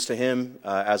to him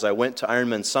as I went to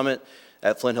Ironman Summit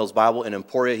at Flint Hills Bible in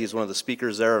Emporia. He's one of the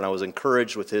speakers there, and I was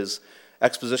encouraged with his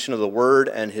exposition of the Word,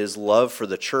 and his love for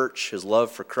the church, his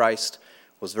love for Christ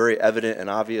was very evident and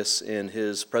obvious in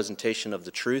his presentation of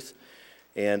the truth.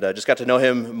 And I just got to know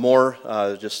him more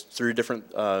just through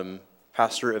different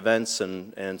pastor events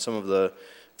and some of the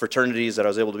fraternities that I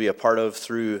was able to be a part of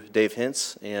through Dave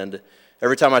Hintz. And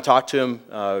every time I talked to him,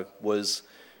 was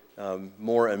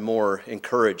more and more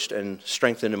encouraged and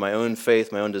strengthened in my own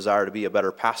faith, my own desire to be a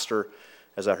better pastor,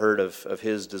 as I heard of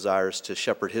his desires to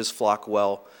shepherd his flock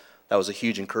well. That was a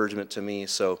huge encouragement to me.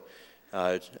 So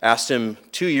I asked him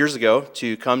 2 years ago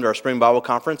to come to our Spring Bible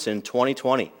Conference in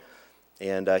 2020.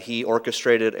 And he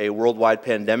orchestrated a worldwide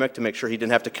pandemic to make sure he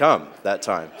didn't have to come that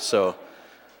time. So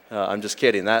I'm just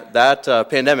kidding. That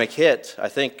pandemic hit, I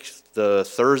think, the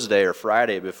Thursday or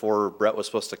Friday before Brett was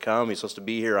supposed to come. He's supposed to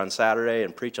be here on Saturday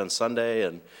and preach on Sunday.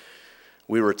 And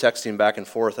we were texting back and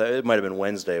forth. It might have been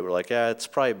Wednesday. We're like, yeah, it's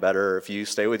probably better if you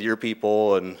stay with your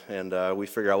people and we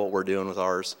figure out what we're doing with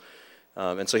ours.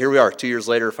 And so here we are, 2 years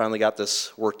later, finally got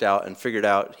this worked out and figured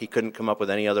out he couldn't come up with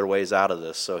any other ways out of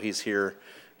this. So he's here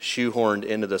shoehorned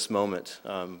into this moment.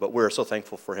 But we're so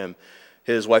thankful for him.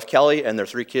 His wife, Kelly, and their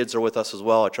 3 kids are with us as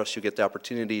well. I trust you get the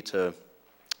opportunity to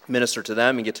minister to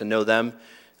them and get to know them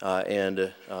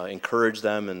and encourage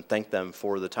them and thank them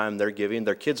for the time they're giving.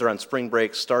 Their kids are on spring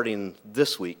break starting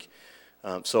this week.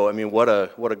 So, I mean, what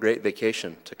a great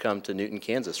vacation to come to Newton,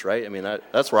 Kansas, right? I mean,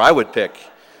 that's where I would pick.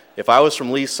 If I was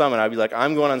from Lee's Summit, I'd be like,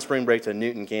 I'm going on spring break to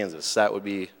Newton, Kansas. That would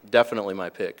be definitely my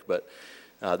pick. But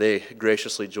they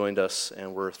graciously joined us,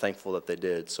 and we're thankful that they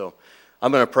did. So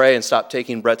I'm going to pray and stop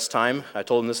taking Brett's time. I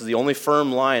told him this is the only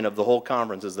firm line of the whole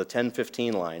conference is the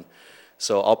 10:15 line.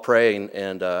 So I'll pray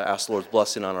and ask the Lord's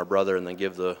blessing on our brother and then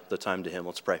give the time to him.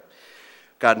 Let's pray.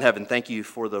 God in heaven, thank you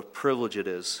for the privilege it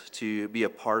is to be a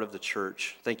part of the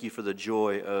church. Thank you for the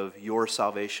joy of your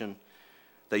salvation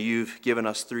that you've given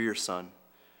us through your Son.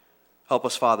 Help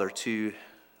us, Father, to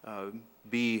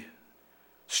be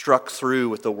struck through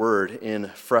with the Word in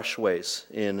fresh ways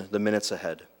in the minutes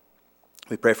ahead.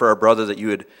 We pray for our brother that you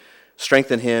would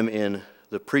strengthen him in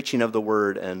the preaching of the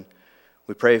Word, and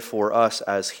we pray for us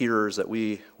as hearers that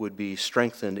we would be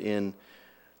strengthened in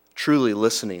truly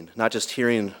listening, not just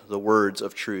hearing the words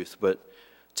of truth, but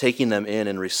taking them in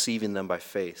and receiving them by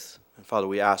faith. And Father,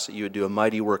 we ask that you would do a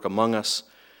mighty work among us,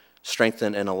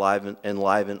 strengthen and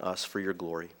enliven us for your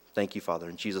glory. Thank you, Father,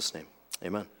 in Jesus' name.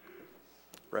 Amen.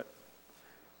 Brett.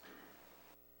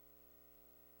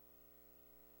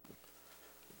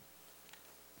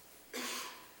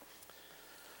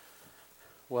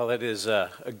 Well, it is a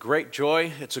great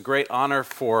joy. It's a great honor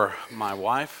for my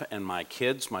wife and my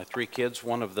kids, my 3 kids.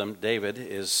 One of them, David,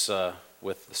 is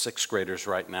with the 6th graders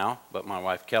right now, but my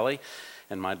wife, Kelly,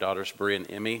 and my daughters, Brie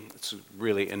and Emmy. It's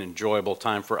really an enjoyable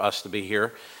time for us to be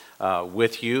here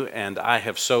with you, and I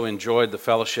have so enjoyed the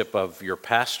fellowship of your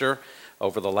pastor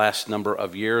over the last number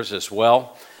of years as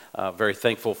well. Very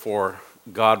thankful for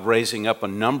God raising up a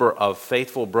number of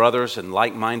faithful brothers and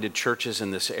like-minded churches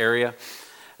in this area.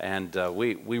 And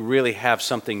we really have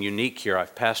something unique here.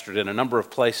 I've pastored in a number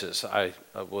of places. I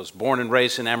was born and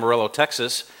raised in Amarillo,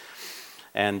 Texas,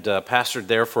 and pastored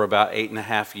there for about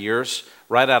 8.5 years,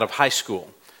 right out of high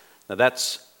school. Now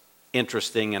that's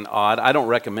interesting and odd. I don't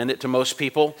recommend it to most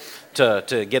people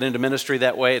to get into ministry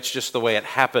that way. It's just the way it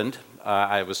happened.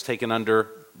 I was taken under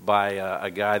by a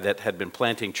guy that had been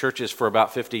planting churches for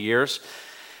about 50 years.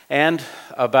 And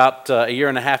about a year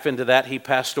and a half into that, he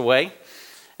passed away.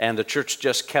 And the church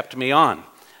just kept me on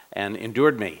and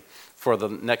endured me for the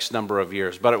next number of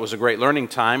years. But it was a great learning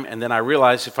time. And then I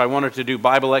realized if I wanted to do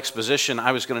Bible exposition,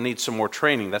 I was going to need some more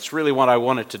training. That's really what I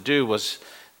wanted to do, was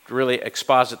really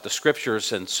exposit the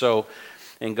scriptures. And so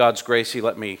in God's grace, he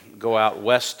let me go out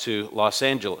west to Los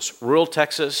Angeles, rural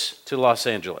Texas to Los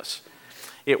Angeles.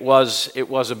 It was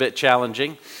a bit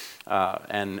challenging.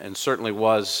 And certainly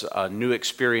was a new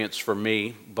experience for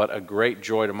me, but a great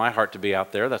joy to my heart to be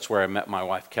out there. That's where I met my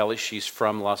wife, Kelly. She's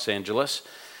from Los Angeles,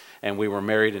 and we were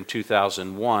married in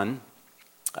 2001.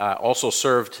 Also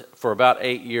served for about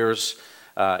 8 years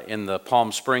in the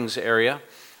Palm Springs area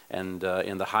and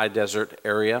in the high desert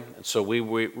area. And so we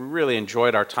really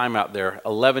enjoyed our time out there.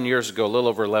 11 years ago, a little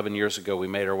over 11 years ago, we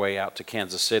made our way out to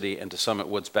Kansas City and to Summit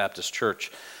Woods Baptist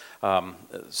Church.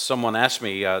 Someone asked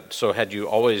me, so had you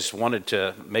always wanted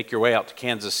to make your way out to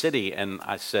Kansas City? And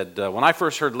I said, when I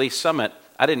first heard Lee's Summit,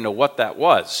 I didn't know what that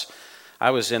was.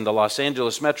 I was in the Los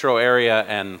Angeles metro area,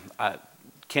 and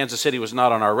Kansas City was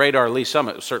not on our radar. Lee's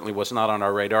Summit certainly was not on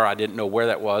our radar. I didn't know where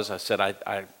that was. I said,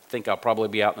 I think I'll probably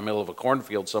be out in the middle of a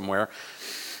cornfield somewhere.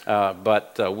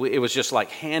 It was just like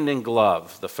hand in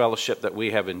glove, the fellowship that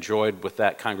we have enjoyed with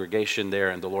that congregation there,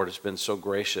 and the Lord has been so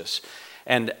gracious.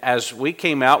 And as we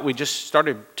came out, we just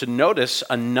started to notice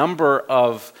a number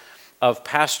of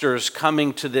pastors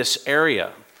coming to this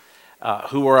area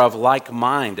who were of like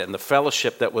mind, and the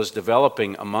fellowship that was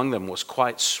developing among them was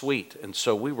quite sweet. And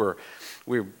so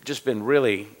we've just been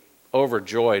really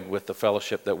overjoyed with the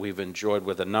fellowship that we've enjoyed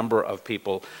with a number of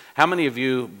people. How many of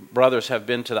you brothers have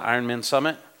been to the Ironman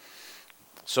Summit?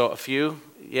 So a few?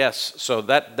 Yes. So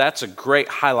that's a great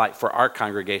highlight for our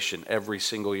congregation. Every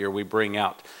single year we bring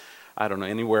out, I don't know,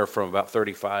 anywhere from about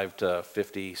 35 to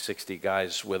 50, 60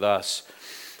 guys with us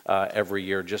every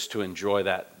year just to enjoy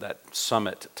that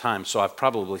summit time. So I've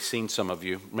probably seen some of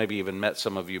you, maybe even met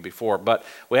some of you before. But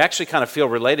we actually kind of feel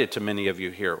related to many of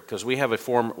you here because we have a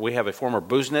former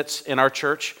Booznitz in our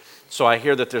church. So I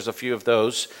hear that there's a few of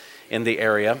those in the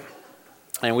area.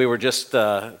 And we were just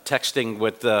texting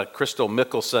with Crystal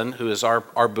Mickelson, who is our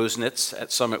Booznitz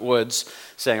at Summit Woods,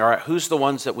 saying, all right, who's the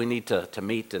ones that we need to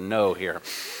meet and know here?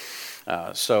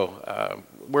 So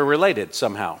we're related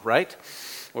somehow, right?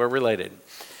 We're related.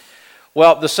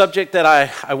 Well, the subject that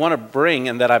I want to bring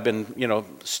and that I've been,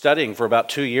 studying for about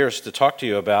 2 years to talk to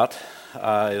you about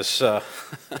is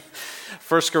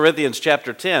 1 Corinthians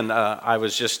chapter 10. I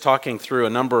was just talking through a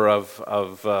number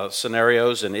of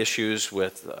scenarios and issues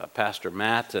with Pastor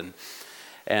Matt,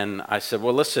 and I said,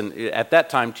 well, listen, at that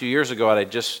time, 2 years ago, I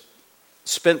had just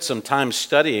spent some time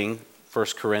studying 1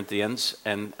 Corinthians,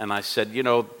 and I said,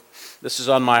 this is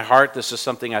on my heart. This is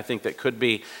something I think that could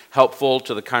be helpful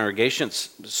to the congregation.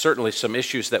 Certainly some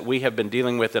issues that we have been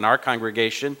dealing with in our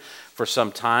congregation for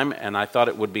some time, and I thought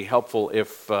it would be helpful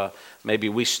if maybe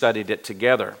we studied it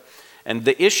together. And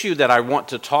the issue that I want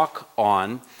to talk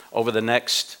on over the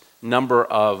next number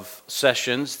of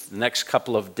sessions, the next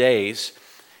couple of days,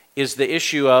 is the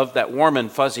issue of that warm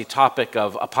and fuzzy topic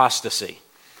of apostasy,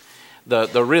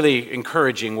 the really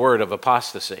encouraging word of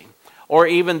apostasy. Or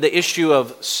even the issue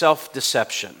of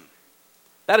self-deception.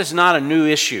 That is not a new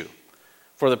issue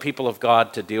for the people of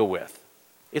God to deal with.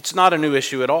 It's not a new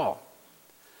issue at all.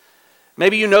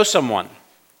 Maybe you know someone.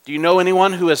 Do you know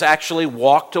anyone who has actually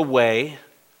walked away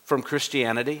from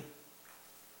Christianity?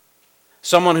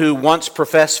 Someone who once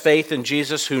professed faith in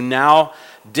Jesus who now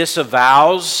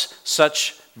disavows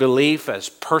such belief as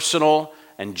personal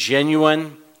and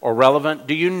genuine or relevant?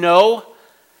 Do you know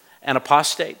an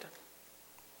apostate?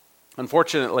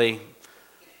 Unfortunately,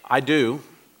 I do.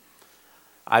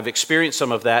 I've experienced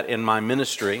some of that in my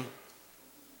ministry.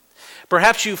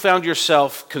 Perhaps you found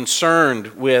yourself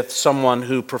concerned with someone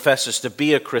who professes to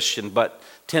be a Christian but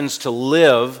tends to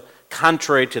live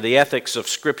contrary to the ethics of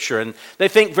Scripture, and they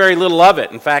think very little of it.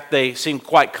 In fact, they seem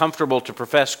quite comfortable to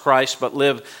profess Christ but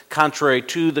live contrary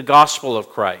to the gospel of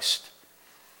Christ.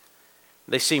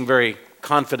 They seem very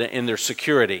confident in their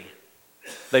security.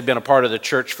 They've been a part of the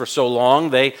church for so long.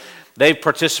 They've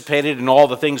participated in all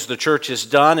the things the church has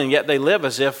done, and yet they live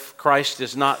as if Christ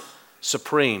is not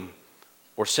supreme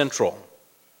or central.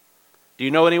 Do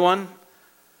you know anyone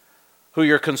who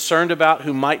you're concerned about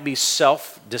who might be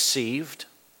self-deceived?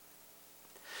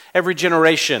 Every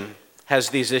generation has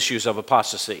these issues of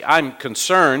apostasy. I'm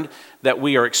concerned that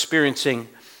we are experiencing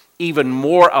even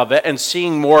more of it and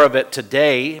seeing more of it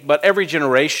today, but every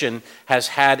generation has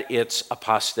had its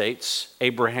apostates.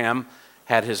 Abraham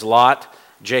had his Lot.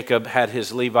 Jacob had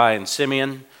his Levi and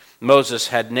Simeon. Moses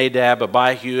had Nadab,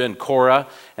 Abihu, and Korah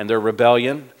and their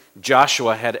rebellion.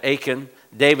 Joshua had Achan.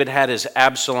 David had his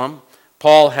Absalom.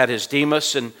 Paul had his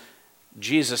Demas. And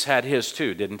Jesus had his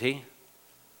too, didn't he?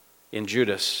 In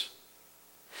Judas.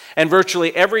 And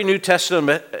virtually every New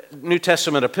Testament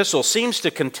epistle seems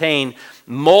to contain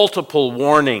multiple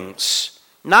warnings,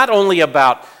 not only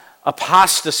about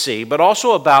apostasy, but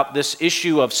also about this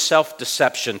issue of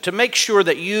self-deception, to make sure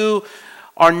that you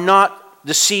are not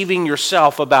deceiving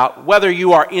yourself about whether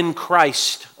you are in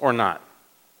Christ or not.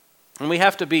 And we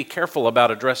have to be careful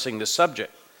about addressing this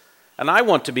subject. And I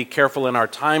want to be careful in our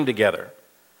time together.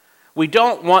 We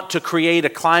don't want to create a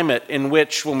climate in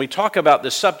which, when we talk about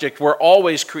this subject, we're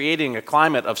always creating a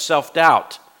climate of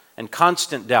self-doubt and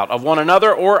constant doubt of one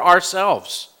another or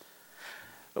ourselves.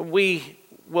 We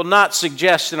will not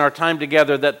suggest in our time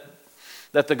together that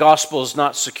the gospel is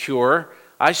not secure.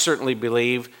 I certainly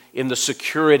believe in the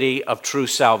security of true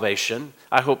salvation.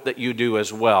 I hope that you do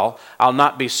as well. I'll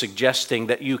not be suggesting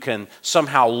that you can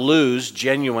somehow lose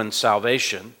genuine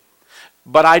salvation.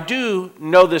 But I do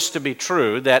know this to be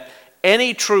true, that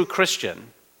any true Christian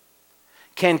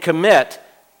can commit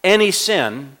any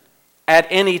sin at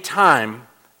any time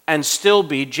and still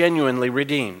be genuinely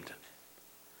redeemed.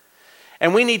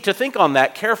 And we need to think on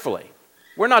that carefully.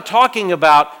 We're not talking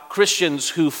about Christians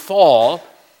who fall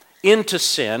into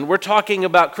sin. We're talking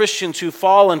about Christians who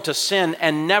fall into sin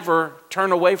and never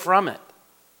turn away from it.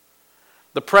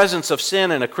 The presence of sin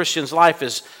in a Christian's life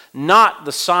is not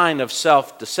the sign of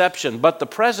self-deception, but the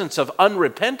presence of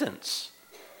unrepentance.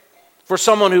 For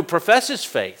someone who professes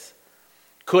faith,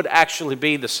 could actually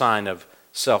be the sign of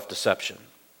self-deception.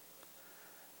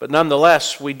 But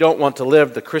nonetheless, we don't want to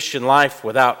live the Christian life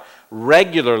without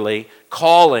regularly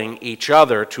calling each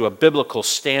other to a biblical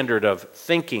standard of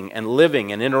thinking and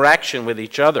living and interaction with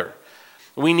each other.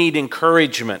 We need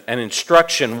encouragement and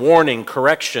instruction, warning,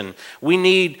 correction. We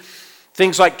need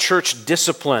things like church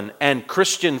discipline and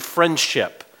Christian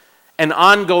friendship and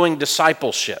ongoing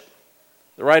discipleship.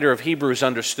 The writer of Hebrews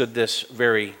understood this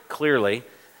very clearly.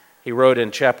 He wrote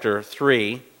in chapter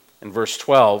 3 and verse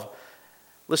 12,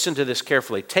 listen to this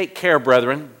carefully. Take care,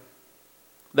 brethren,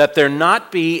 that there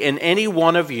not be in any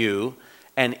one of you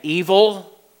an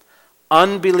evil,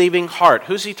 unbelieving heart.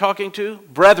 Who's he talking to?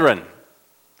 Brethren.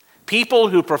 People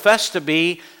who profess to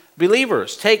be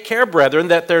believers. Take care, brethren,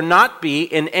 that there not be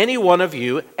in any one of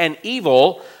you an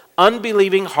evil,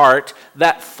 unbelieving heart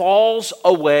that falls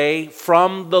away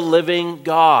from the living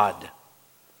God.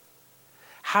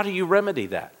 How do you remedy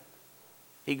that?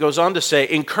 He goes on to say,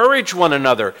 encourage one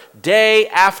another day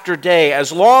after day,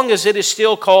 as long as it is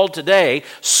still called today,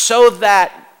 so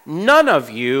that none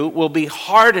of you will be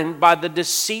hardened by the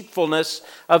deceitfulness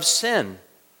of sin.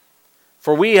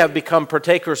 For we have become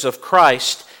partakers of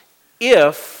Christ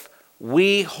if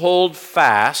we hold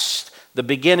fast the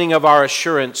beginning of our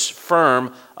assurance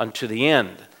firm unto the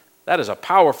end. That is a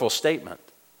powerful statement.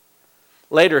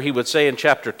 Later he would say in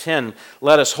chapter 10,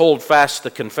 let us hold fast the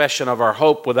confession of our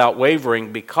hope without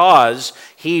wavering, because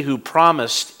he who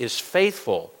promised is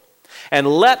faithful. And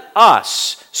let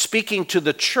us, speaking to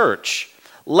the church,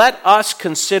 let us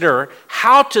consider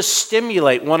how to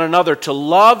stimulate one another to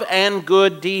love and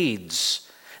good deeds,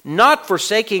 not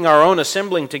forsaking our own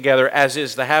assembling together, as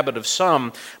is the habit of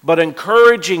some, but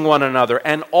encouraging one another,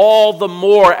 and all the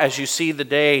more as you see the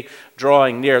day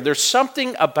drawing near. There's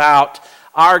something about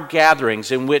our gatherings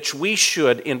in which we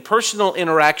should, in personal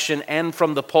interaction and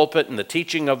from the pulpit and the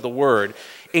teaching of the word,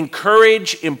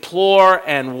 encourage, implore,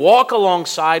 and walk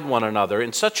alongside one another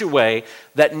in such a way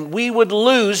that we would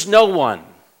lose no one,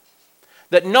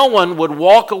 that no one would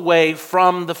walk away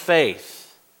from the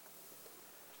faith.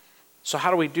 So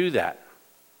how do we do that?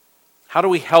 How do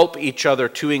we help each other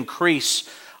to increase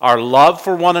our love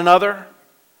for one another,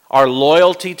 our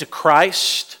loyalty to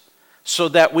Christ, so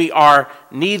that we are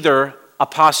neither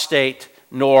apostate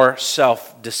nor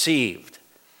self-deceived?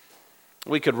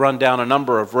 We could run down a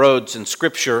number of roads in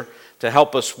Scripture to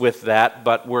help us with that,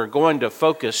 but we're going to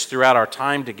focus throughout our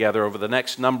time together over the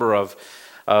next number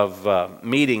of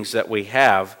meetings that we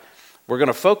have. We're going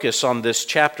to focus on this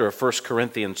chapter of 1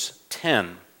 Corinthians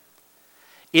 10.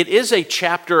 It is a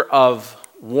chapter of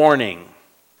warning.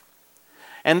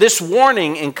 And this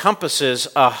warning encompasses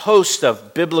a host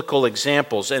of biblical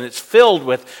examples, and it's filled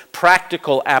with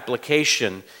practical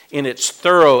application in its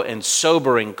thorough and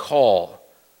sobering call.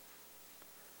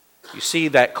 You see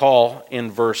that call in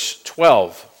verse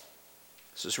 12.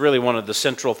 This is really one of the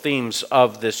central themes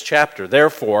of this chapter.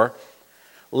 Therefore,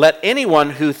 let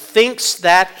anyone who thinks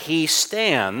that he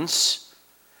stands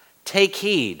take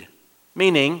heed,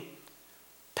 meaning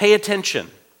pay attention,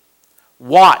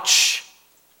 watch,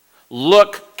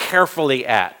 look carefully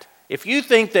at. If you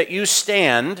think that you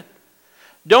stand,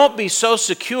 don't be so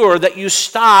secure that you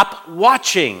stop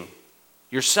watching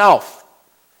yourself,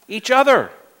 each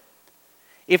other.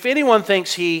 If anyone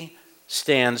thinks he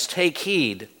stands, take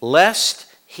heed,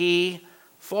 lest he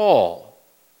fall.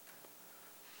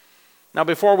 Now,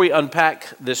 before we unpack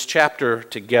this chapter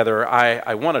together,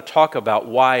 I want to talk about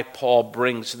why Paul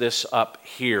brings this up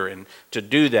here. And to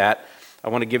do that, I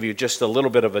want to give you just a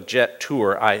little bit of a jet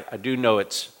tour. I do know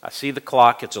I see the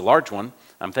clock. It's a large one.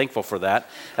 I'm thankful for that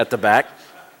at the back.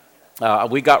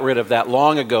 We got rid of that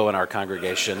long ago in our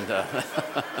congregation.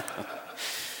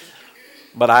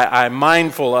 But I'm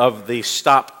mindful of the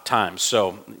stop time.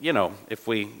 So,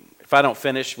 if I don't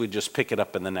finish, we just pick it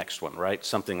up in the next one, right?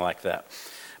 Something like that.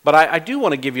 But I do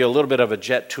want to give you a little bit of a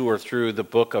jet tour through the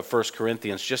book of 1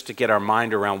 Corinthians just to get our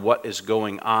mind around what is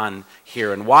going on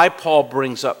here and why Paul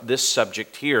brings up this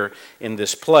subject here in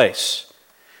this place.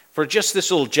 For just this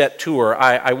little jet tour,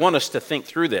 I want us to think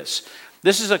through this.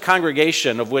 This is a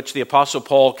congregation of which the Apostle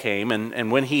Paul came,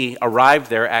 and when he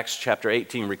arrived there, Acts chapter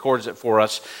 18 records it for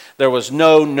us, there was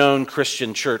no known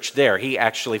Christian church there. He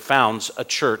actually founds a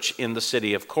church in the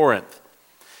city of Corinth.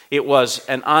 It was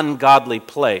an ungodly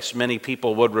place. Many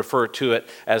people would refer to it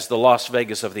as the Las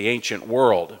Vegas of the ancient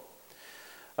world.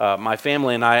 My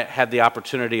family and I had the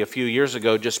opportunity a few years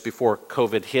ago, just before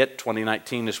COVID hit.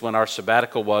 2019 is when our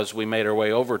sabbatical was. We made our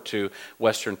way over to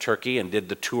Western Turkey and did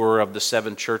the tour of the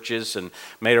 7 churches, and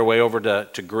made our way over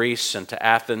to Greece and to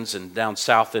Athens and down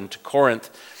south into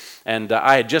Corinth. And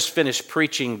I had just finished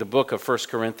preaching the book of 1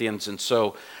 Corinthians, and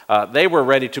so they were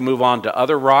ready to move on to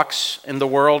other rocks in the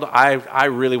world. I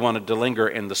really wanted to linger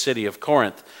in the city of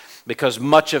Corinth, because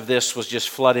much of this was just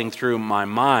flooding through my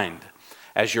mind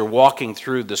as you're walking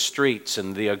through the streets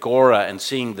and the agora and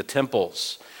seeing the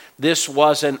temples. This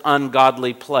was an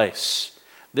ungodly place.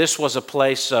 This was a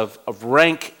place of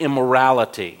rank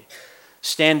immorality.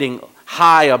 Standing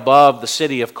high above the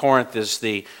city of Corinth is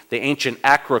the ancient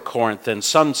Acrocorinth, and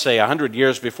some say 100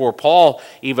 years before Paul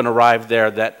even arrived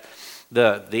there that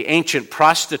the ancient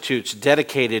prostitutes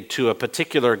dedicated to a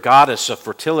particular goddess of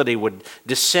fertility would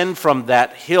descend from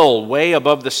that hill way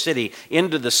above the city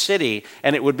into the city,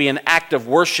 and it would be an act of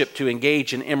worship to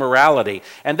engage in immorality.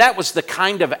 And that was the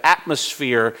kind of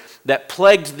atmosphere that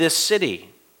plagued this city.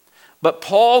 But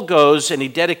Paul goes and he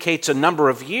dedicates a number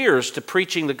of years to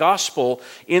preaching the gospel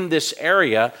in this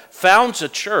area, founds a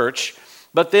church,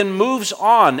 but then moves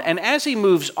on. And as he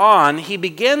moves on, he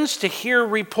begins to hear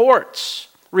reports.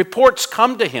 Reports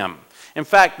come to him. In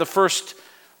fact, the first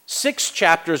 6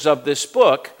 chapters of this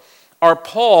book are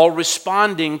Paul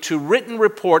responding to written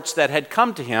reports that had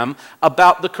come to him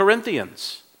about the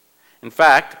Corinthians. In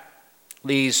fact,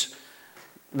 these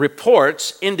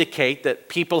reports indicate that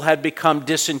people had become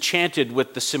disenchanted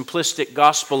with the simplistic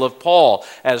gospel of Paul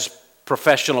as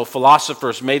professional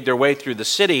philosophers made their way through the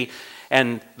city,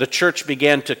 and the church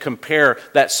began to compare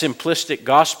that simplistic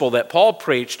gospel that Paul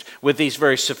preached with these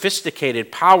very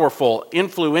sophisticated, powerful,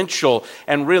 influential,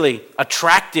 and really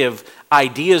attractive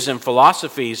ideas and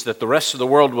philosophies that the rest of the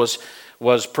world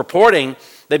was purporting.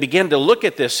 They began to look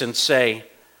at this and say,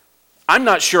 I'm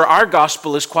not sure our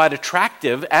gospel is quite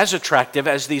attractive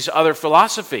as these other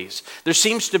philosophies. There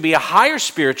seems to be a higher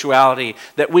spirituality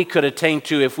that we could attain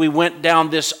to if we went down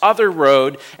this other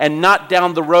road and not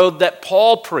down the road that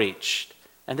Paul preached.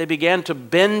 And they began to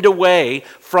bend away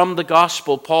from the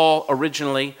gospel Paul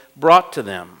originally brought to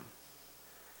them.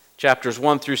 Chapters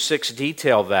 1 through 6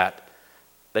 detail that.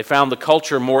 They found the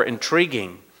culture more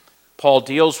intriguing. Paul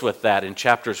deals with that in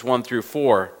chapters 1 through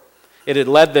 4. It had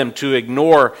led them to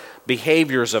ignore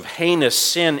behaviors of heinous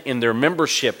sin in their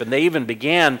membership, and they even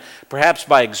began, perhaps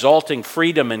by exalting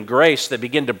freedom and grace, they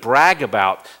began to brag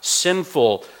about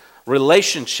sinful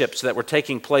relationships that were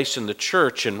taking place in the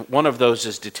church, and one of those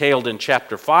is detailed in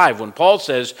chapter 5 when Paul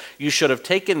says, you should have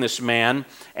taken this man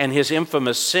and his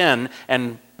infamous sin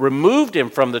and removed him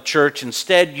from the church.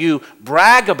 Instead, you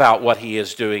brag about what he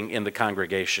is doing in the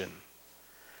congregation.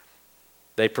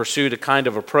 They pursued a kind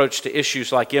of approach to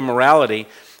issues like immorality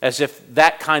as if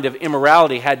that kind of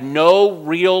immorality had no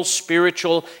real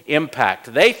spiritual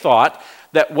impact. They thought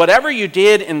that whatever you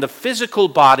did in the physical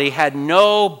body had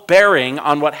no bearing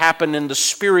on what happened in the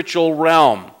spiritual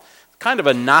realm. Kind of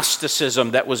a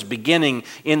Gnosticism that was beginning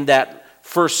in that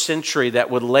first century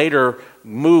that would later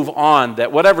move on,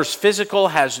 that whatever's physical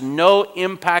has no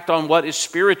impact on what is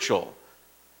spiritual.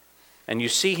 And you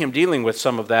see him dealing with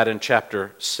some of that in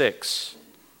chapter 6.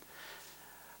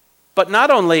 But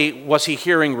not only was he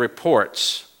hearing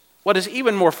reports, what is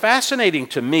even more fascinating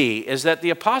to me is that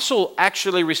the apostle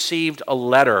actually received a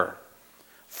letter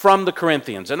from the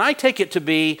Corinthians. And I take it to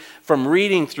be, from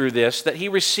reading through this, that he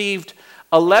received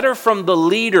a letter from the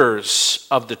leaders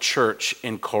of the church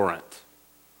in Corinth.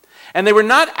 And they were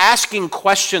not asking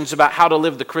questions about how to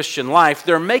live the Christian life.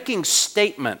 They're making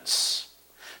statements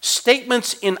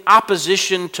in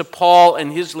opposition to Paul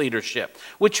and his leadership,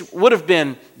 which would have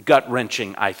been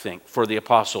gut-wrenching, I think, for the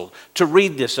apostle to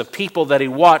read this of people that he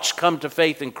watched come to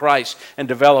faith in Christ and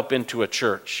develop into a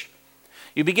church.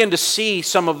 You begin to see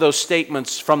some of those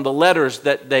statements from the letter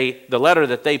that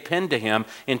they penned to him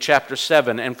in chapter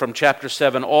 7, and from chapter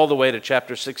 7 all the way to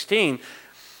chapter 16.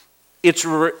 It's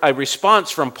a response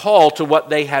from Paul to what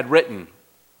they had written.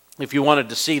 If you wanted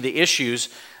to see the issues,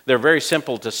 they're very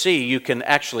simple to see. You can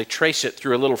actually trace it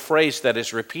through a little phrase that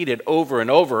is repeated over and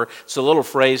over. It's a little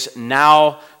phrase,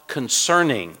 now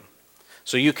concerning.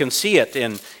 So you can see it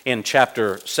in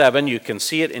chapter 7. You can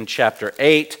see it in chapter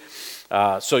 8.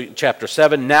 So chapter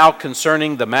 7, now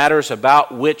concerning the matters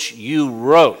about which you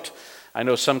wrote. I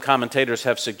know some commentators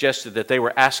have suggested that they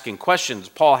were asking questions.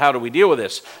 Paul, how do we deal with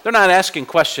this? They're not asking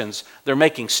questions. They're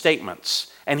making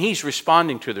statements. And he's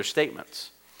responding to their statements.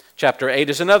 Chapter 8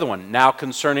 is another one, now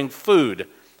concerning food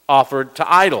offered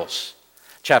to idols.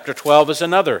 Chapter 12 is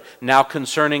another, now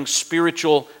concerning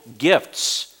spiritual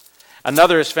gifts.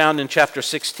 Another is found in chapter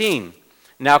 16,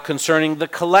 now concerning the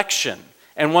collection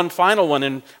And one final one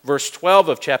in verse 12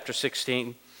 of chapter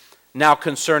 16, now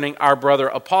concerning our brother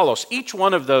Apollos. Each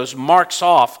one of those marks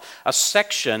off a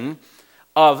section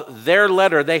of their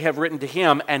letter they have written to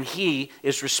him, and he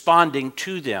is responding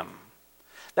to them.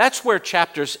 That's where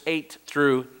chapters 8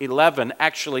 through 11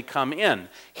 actually come in.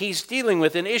 He's dealing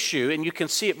with an issue, and you can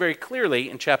see it very clearly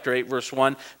in chapter 8, verse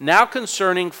 1, now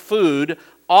concerning food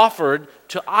offered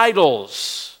to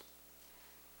idols.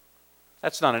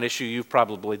 That's not an issue you've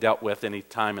probably dealt with any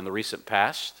time in the recent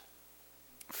past,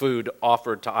 food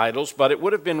offered to idols, but it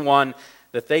would have been one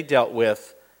that they dealt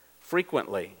with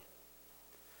frequently.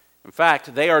 In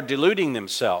fact, they are deluding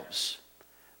themselves.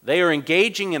 They are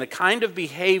engaging in a kind of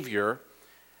behavior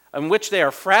in which they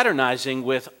are fraternizing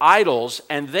with idols,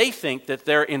 and they think that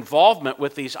their involvement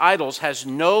with these idols has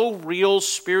no real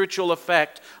spiritual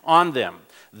effect on them.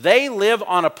 They live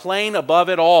on a plane above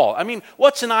it all. I mean,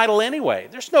 what's an idol anyway?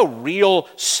 There's no real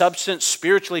substance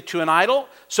spiritually to an idol,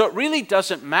 so it really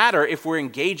doesn't matter if we're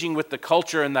engaging with the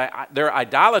culture and their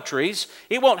idolatries.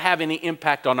 It won't have any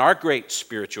impact on our great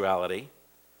spirituality.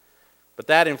 But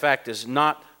that, in fact, is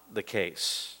not the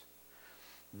case.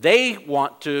 They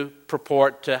want to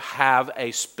purport to have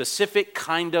a specific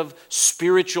kind of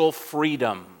spiritual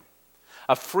freedom,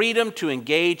 a freedom to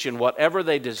engage in whatever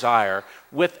they desire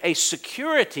with a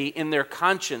security in their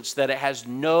conscience that it has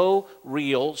no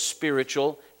real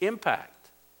spiritual impact.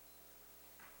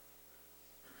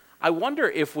 I wonder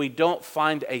if we don't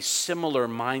find a similar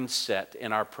mindset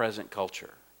in our present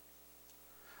culture,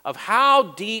 of how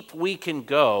deep we can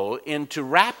go into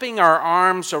wrapping our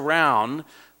arms around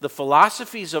the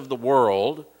philosophies of the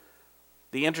world,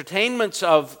 the entertainments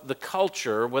of the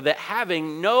culture, with it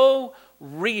having no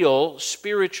real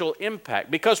spiritual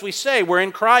impact. Because we say we're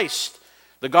in Christ,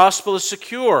 the gospel is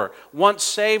secure, once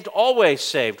saved, always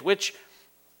saved, which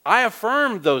I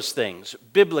affirm those things,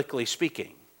 biblically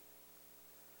speaking.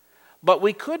 But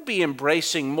we could be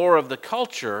embracing more of the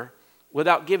culture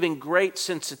without giving great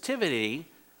sensitivity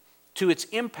to its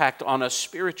impact on us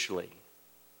spiritually,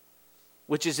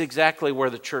 which is exactly where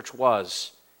the church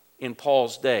was in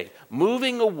Paul's day,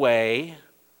 moving away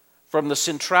from the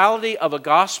centrality of a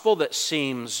gospel that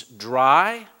seems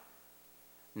dry,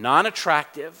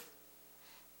 non-attractive,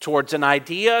 towards an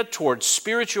idea, towards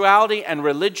spirituality and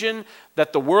religion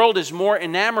that the world is more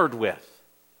enamored with.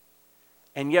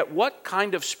 And yet, what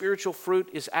kind of spiritual fruit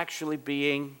is actually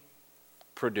being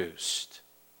produced?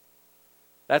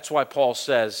 That's why Paul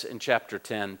says in chapter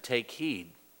 10, take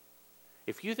heed.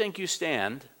 If you think you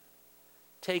stand,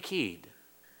 take heed,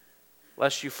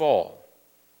 lest you fall.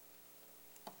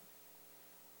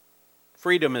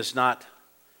 Freedom in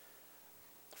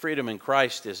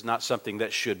Christ is not something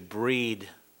that should breed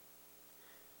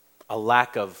a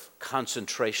lack of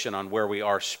concentration on where we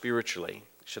are spiritually.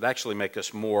 It should actually make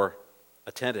us more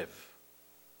attentive.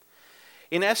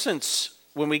 In essence,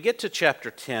 when we get to chapter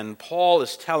 10, Paul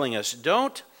is telling us,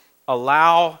 don't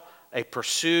allow a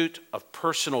pursuit of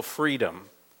personal freedom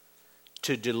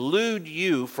to delude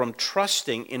you from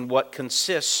trusting in what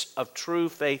consists of true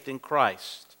faith in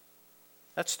Christ.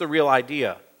 That's the real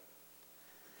idea.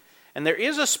 And there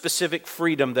is a specific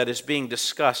freedom that is being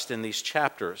discussed in these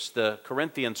chapters. The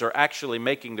Corinthians are actually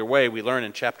making their way, we learn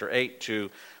in chapter 8, to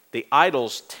the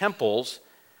idols' temples,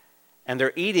 and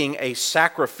they're eating a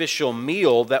sacrificial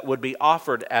meal that would be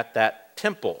offered at that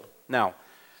temple. Now,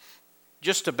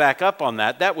 just to back up on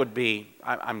that would be,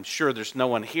 I'm sure there's no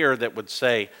one here that would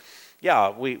say,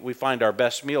 yeah, we find our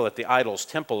best meal at the idols'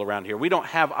 temple around here. We don't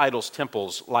have idols'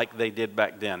 temples like they did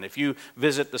back then. If you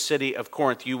visit the city of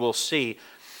Corinth, you will see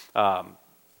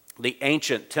the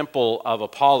ancient temple of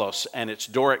Apollos and its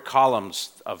Doric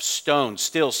columns of stone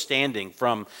still standing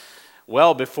from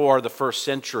well before the first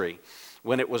century.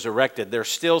 When it was erected, they're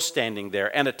still standing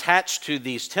there. And attached to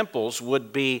these temples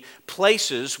would be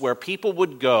places where people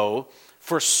would go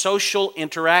for social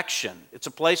interaction. It's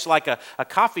a place like a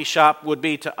coffee shop would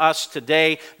be to us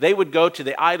today. They would go to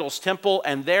the idol's temple,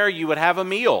 and there you would have a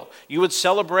meal. You would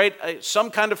celebrate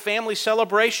some kind of family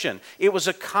celebration. It was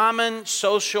a common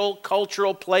social,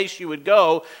 cultural place you would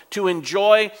go to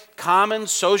enjoy common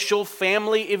social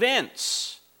family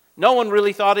events. No one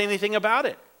really thought anything about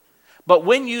it. But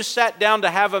when you sat down to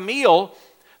have a meal,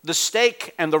 the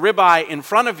steak and the ribeye in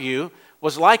front of you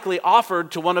was likely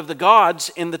offered to one of the gods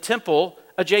in the temple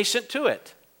adjacent to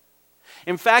it.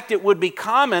 In fact, it would be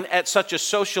common at such a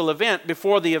social event,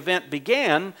 before the event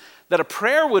began, that a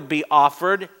prayer would be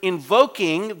offered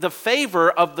invoking the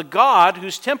favor of the god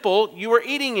whose temple you were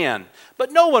eating in.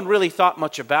 But no one really thought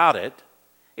much about it.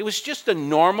 It was just a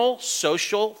normal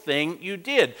social thing you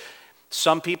did.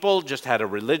 Some people just had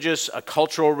a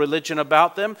cultural religion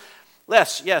about them.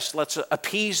 Let's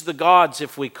appease the gods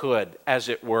if we could, as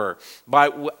it were, by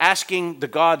asking the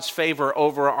gods' favor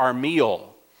over our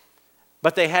meal.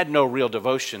 But they had no real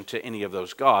devotion to any of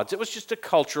those gods. It was just a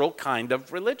cultural kind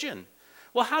of religion.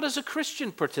 Well, how does a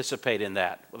Christian participate in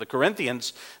that? Well, the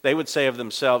Corinthians, they would say of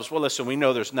themselves, well, listen, we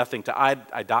know there's nothing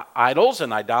to idols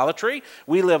and idolatry.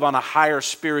 We live on a higher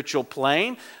spiritual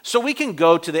plane, so we can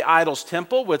go to the idol's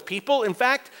temple with people. In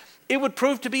fact, it would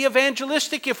prove to be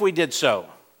evangelistic if we did so.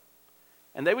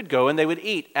 And they would go and they would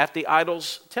eat at the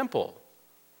idol's temple.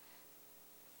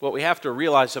 What we have to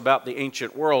realize about the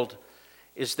ancient world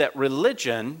is that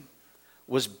religion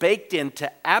was baked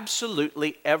into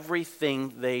absolutely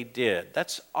everything they did.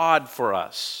 That's odd for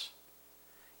us.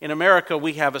 In America,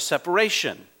 we have a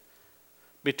separation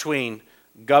between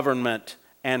government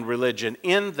and religion,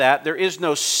 in that there is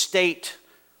no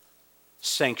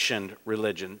state-sanctioned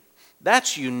religion.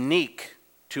 That's unique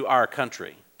to our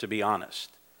country, to be honest.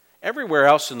 Everywhere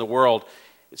else in the world,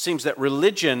 it seems that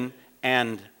religion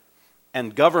and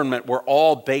government were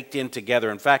all baked in together.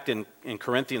 In fact, in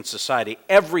Corinthian society,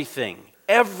 everything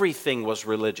was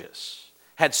religious,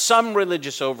 had some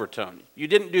religious overtone. You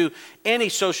didn't do any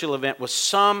social event with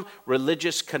some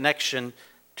religious connection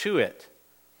to it.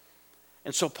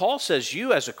 And so Paul says,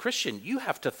 you as a Christian, you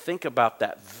have to think about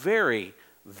that very,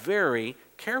 very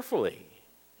carefully.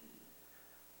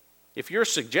 If you're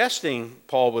suggesting,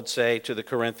 Paul would say to the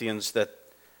Corinthians, that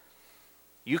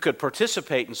you could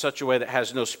participate in such a way that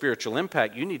has no spiritual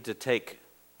impact, you need to take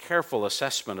careful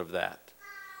assessment of that.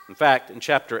 In fact, in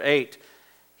chapter 8,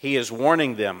 he is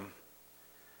warning them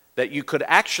that you could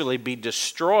actually be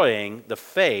destroying the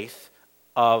faith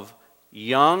of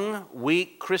young,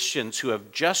 weak Christians who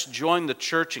have just joined the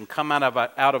church and come out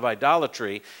of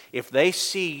idolatry if they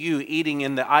see you eating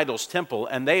in the idol's temple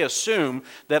and they assume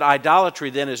that idolatry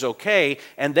then is okay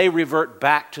and they revert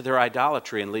back to their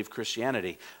idolatry and leave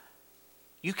Christianity.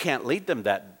 You can't lead them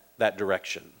that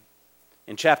direction.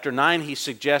 In chapter 9, he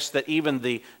suggests that even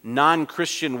the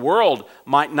non-Christian world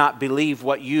might not believe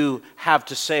what you have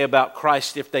to say about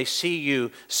Christ if they see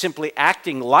you simply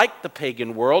acting like the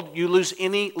pagan world. You lose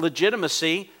any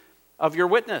legitimacy of your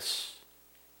witness.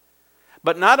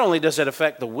 But not only does it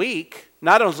affect the weak,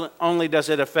 not only does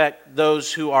it affect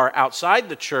those who are outside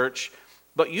the church,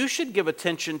 but you should give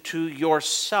attention to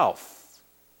yourself.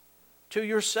 To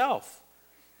yourself.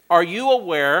 Are you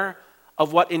aware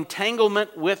of what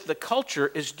entanglement with the culture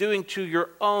is doing to your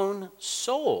own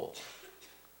soul?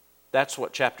 That's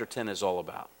what chapter 10 is all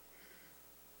about.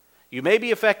 You may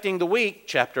be affecting the weak,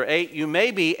 chapter 8. You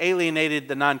may be alienated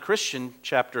the non-Christian,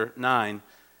 chapter 9.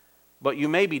 But you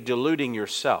may be deluding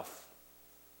yourself,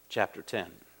 chapter 10.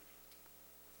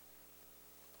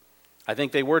 I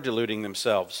think they were deluding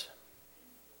themselves.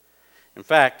 In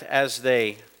fact, as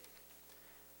they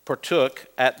partook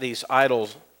at these idol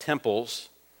temples,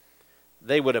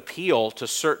 they would appeal to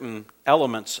certain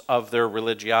elements of their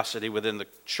religiosity within the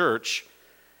church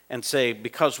and say,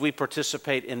 because we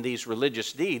participate in these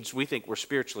religious deeds, we think we're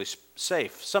spiritually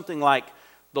safe. Something like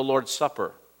the Lord's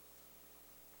Supper.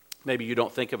 Maybe you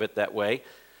don't think of it that way.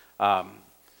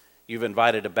 You've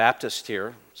invited a Baptist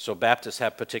here, so Baptists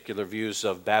have particular views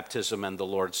of baptism and the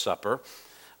Lord's Supper.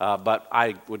 But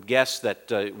I would guess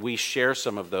that we share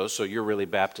some of those, so you're really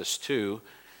Baptist too.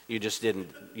 You just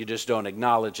don't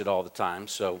acknowledge it all the time.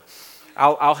 So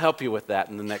I'll help you with that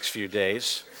in the next few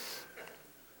days.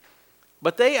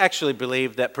 But they actually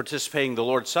believed that participating in the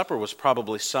Lord's Supper was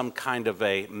probably some kind of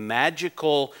a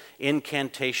magical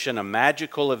incantation, a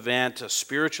magical event, a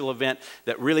spiritual event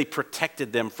that really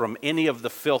protected them from any of the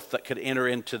filth that could enter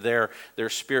into their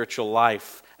spiritual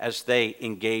life as they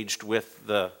engaged with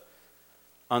the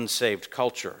unsaved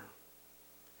culture.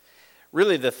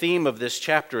 Really, the theme of this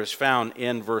chapter is found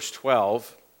in verse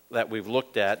 12 that we've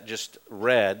looked at, just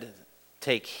read,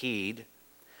 take heed.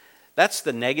 That's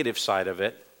the negative side of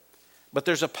it. But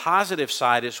there's a positive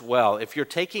side as well. If you're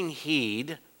taking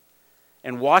heed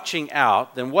and watching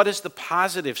out, then what is the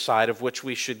positive side of which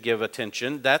we should give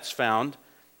attention? That's found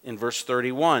in verse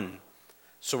 31.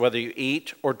 So whether you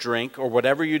eat or drink or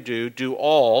whatever you do, do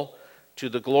all to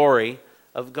the glory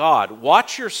of God.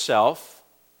 Watch yourself.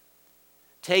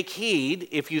 Take heed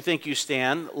if you think you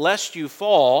stand, lest you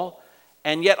fall.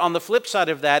 And yet on the flip side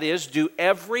of that is, do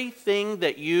everything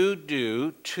that you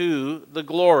do to the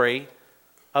glory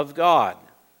of God.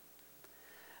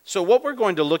 So what we're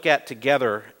going to look at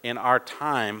together in our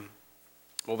time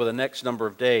over the next number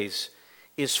of days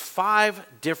is 5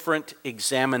 different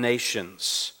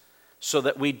examinations so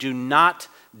that we do not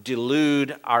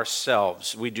delude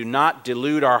ourselves. We do not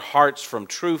delude our hearts from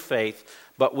true faith,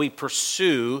 but we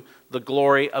pursue the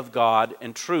glory of God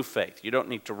and true faith. You don't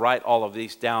need to write all of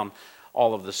these down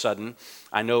all of a sudden.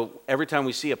 I know every time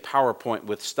we see a PowerPoint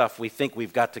with stuff, we think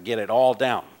we've got to get it all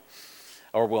down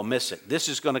or we'll miss it. This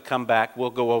is going to come back. We'll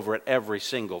go over it every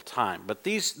single time. But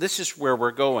this is where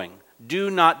we're going. Do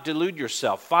not delude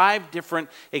yourself. 5 different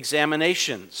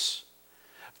examinations.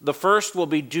 The first will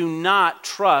be do not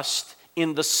trust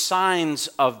in the signs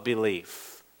of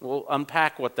belief. We'll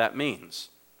unpack what that means.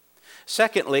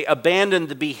 Secondly, abandon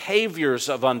the behaviors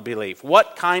of unbelief.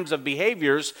 What kinds of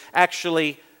behaviors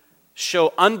actually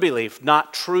show unbelief,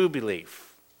 not true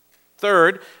belief?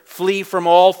 Third, flee from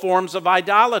all forms of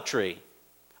idolatry.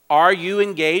 Are you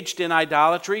engaged in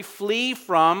idolatry? Flee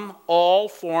from all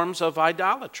forms of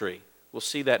idolatry. We'll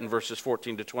see that in verses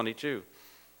 14 to 22.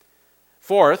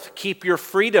 Fourth, keep your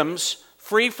freedoms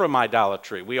free from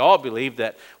idolatry. We all believe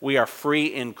that we are free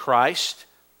in Christ.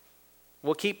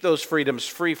 We'll keep those freedoms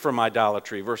free from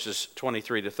idolatry, verses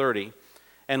 23 to 30.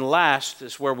 And last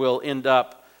is where we'll end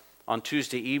up on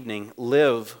Tuesday evening,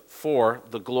 live for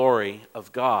the glory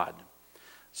of God.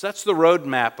 So that's the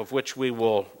roadmap of which we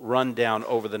will run down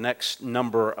over the next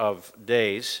number of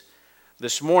days.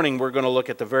 This morning we're going to look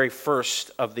at the very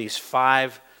first of these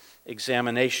 5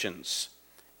 examinations.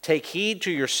 Take heed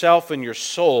to yourself and your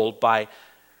soul by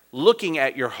looking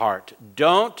at your heart.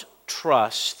 Don't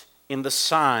trust in the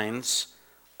signs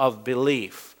of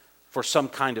belief for some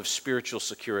kind of spiritual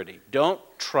security. Don't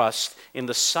trust in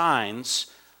the signs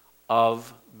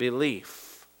of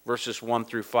belief. Verses 1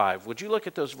 through 5. Would you look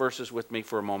at those verses with me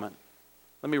for a moment?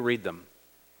 Let me read them.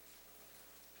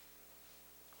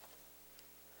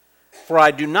 For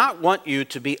I do not want you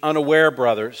to be unaware,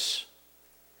 brothers,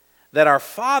 that our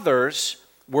fathers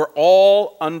were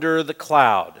all under the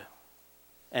cloud,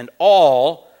 and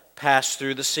all passed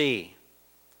through the sea,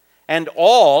 and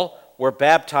all were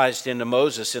baptized into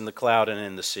Moses in the cloud and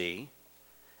in the sea,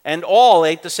 and all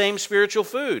ate the same spiritual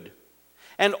food,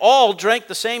 and all drank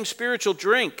the same spiritual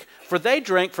drink, for they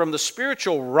drank from the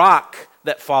spiritual rock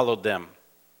that followed them,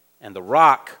 and the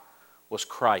rock was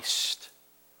Christ.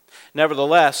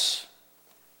 Nevertheless,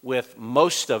 with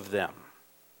most of them,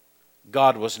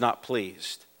 God was not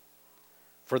pleased,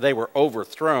 for they were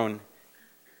overthrown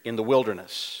in the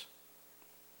wilderness.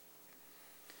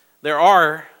 There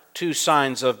are 2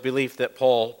 signs of belief that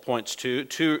Paul points to,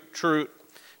 2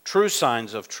 true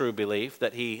signs of true belief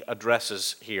that he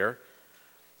addresses here,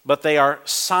 but they are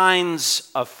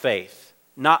signs of faith,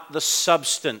 not the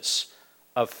substance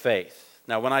of faith.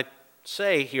 Now, when I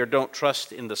say here, don't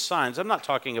trust in the signs, I'm not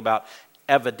talking about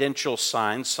evidential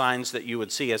signs, signs that you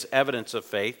would see as evidence of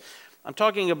faith. I'm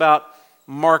talking about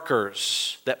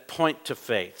markers that point to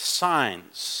faith,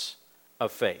 signs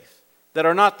of faith that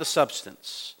are not the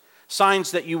substance,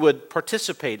 signs that you would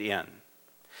participate in.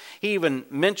 He even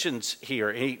mentions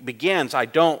here, he begins, I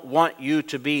don't want you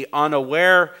to be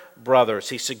unaware, brothers.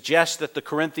 He suggests that the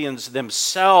Corinthians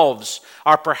themselves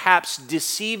are perhaps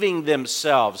deceiving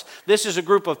themselves. This is a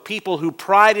group of people who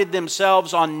prided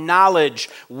themselves on knowledge.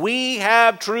 We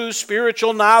have true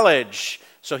spiritual knowledge.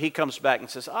 So he comes back and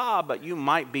says, but you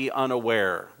might be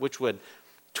unaware, which would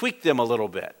tweak them a little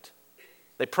bit.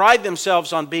 They pride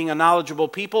themselves on being a knowledgeable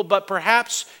people, but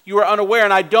perhaps you are unaware,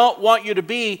 and I don't want you to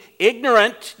be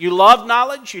ignorant. You love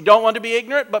knowledge, you don't want to be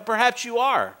ignorant, but perhaps you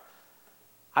are.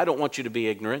 I don't want you to be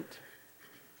ignorant.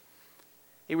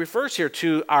 He refers here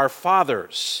to our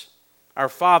fathers. Our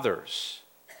fathers.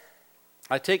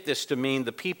 I take this to mean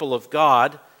the people of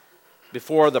God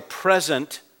before the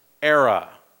present era,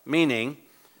 meaning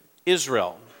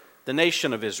Israel, the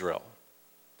nation of Israel.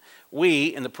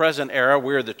 We, in the present era,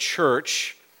 we're the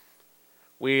church.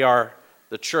 We are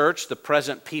the church, the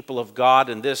present people of God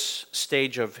in this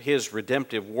stage of His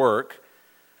redemptive work.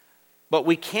 But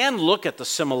we can look at the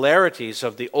similarities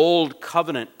of the old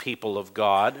covenant people of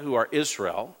God, who are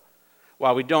Israel.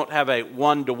 While we don't have a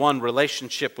one-to-one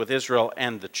relationship with Israel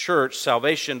and the church,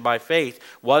 salvation by faith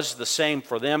was the same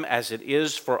for them as it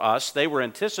is for us. They were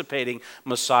anticipating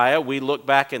Messiah. We look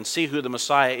back and see who the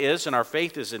Messiah is, and our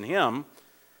faith is in Him.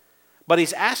 But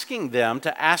he's asking them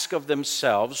to ask of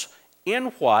themselves, in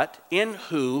what, in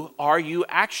who are you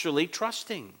actually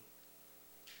trusting?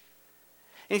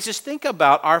 And he says, think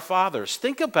about our fathers.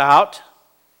 Think about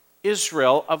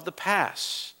Israel of the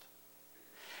past.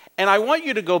 And I want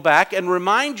you to go back and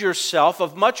remind yourself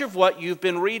of much of what you've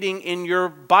been reading in your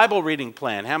Bible reading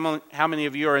plan. How many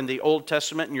of you are in the Old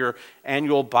Testament in your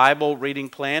annual Bible reading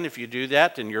plan? If you do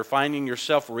that and you're finding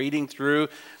yourself reading through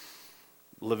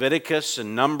Leviticus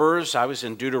and Numbers. I was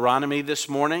in Deuteronomy this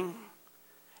morning.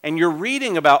 And you're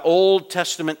reading about Old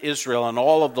Testament Israel and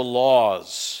all of the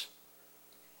laws.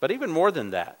 But even more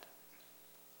than that,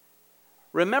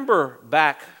 remember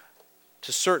back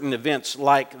to certain events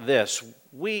like this.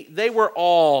 They were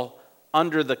all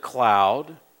under the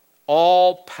cloud,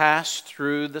 all passed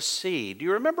through the sea. Do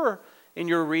you remember in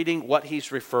your reading what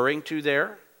he's referring to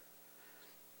there?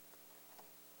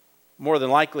 More than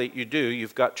likely you do.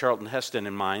 You've got Charlton Heston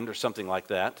in mind or something like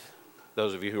that.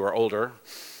 Those of you who are older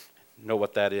know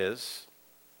what that is.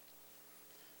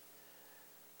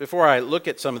 Before I look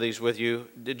at some of these with you,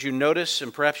 did you notice,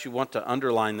 and perhaps you want to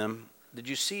underline them, did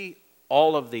you see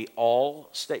all of the all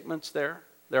statements there?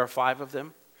 There are 5 of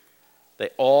them. They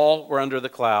all were under the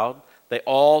cloud. They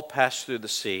all passed through the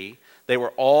sea. They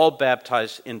were all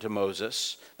baptized into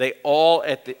Moses. They all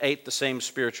ate the same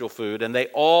spiritual food, and they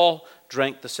all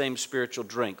drank the same spiritual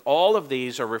drink. All of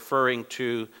these are referring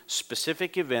to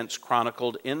specific events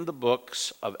chronicled in the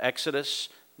books of Exodus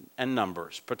and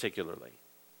Numbers, particularly.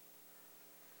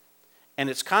 And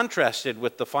it's contrasted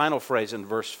with the final phrase in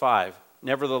verse 5,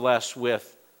 nevertheless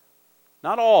with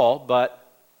not all, but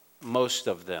most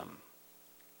of them.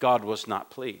 God was not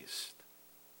pleased.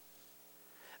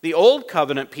 The Old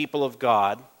Covenant people of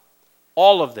God,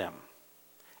 all of them,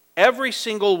 every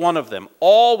single one of them,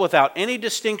 all without any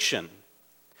distinction,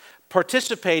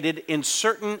 participated in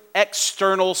certain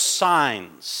external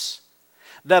signs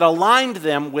that aligned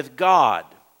them with God.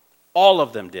 All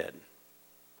of them did.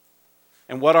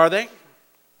 And what are they?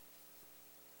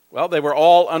 Well, they were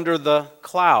all under the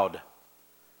cloud.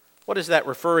 What is that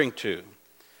referring to?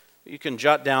 You can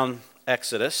jot down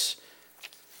Exodus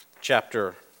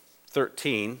chapter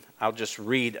 13. I'll just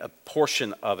read a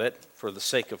portion of it for the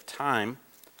sake of time.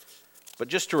 But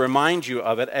just to remind you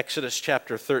of it, Exodus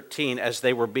chapter 13, as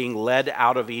they were being led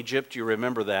out of Egypt, you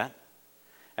remember that?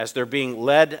 As they're being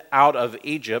led out of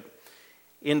Egypt,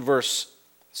 in verse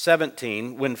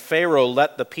 17, when Pharaoh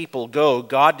let the people go,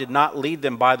 God did not lead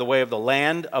them by the way of the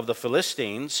land of the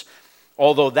Philistines,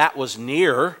 although that was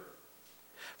near.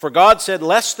 For God said,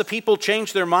 lest the people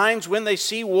change their minds when they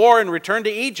see war and return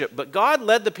to Egypt. But God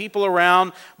led the people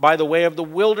around by the way of the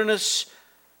wilderness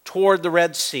toward the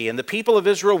Red Sea. And the people of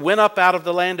Israel went up out of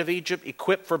the land of Egypt,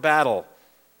 equipped for battle.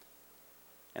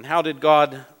 And how did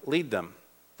God lead them?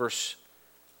 Verse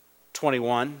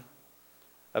 21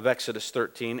 of Exodus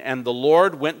 13. And the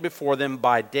Lord went before them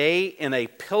by day in a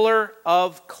pillar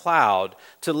of cloud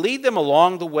to lead them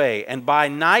along the way, and by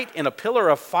night in a pillar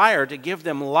of fire to give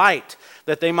them light,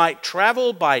 that they might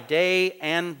travel by day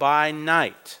and by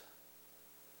night.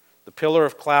 The pillar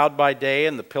of cloud by day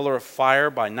and the pillar of fire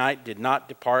by night did not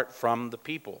depart from the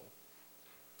people.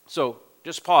 So,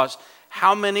 just pause.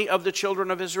 How many of the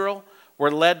children of Israel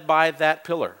were led by that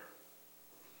pillar?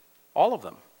 All of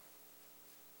them.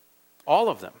 All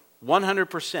of them.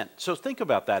 100%. So think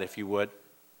about that if you would.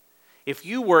 If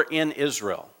you were in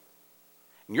Israel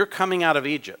and you're coming out of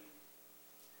Egypt,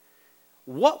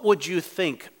 what would you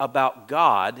think about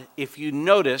God if you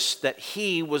noticed that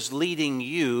He was leading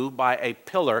you by a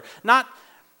pillar, not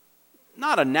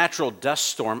a natural dust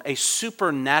storm, a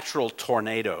supernatural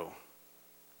tornado,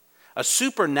 a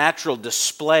supernatural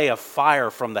display of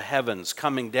fire from the heavens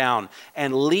coming down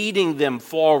and leading them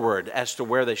forward as to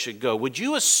where they should go? Would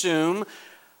you assume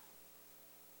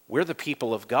we're the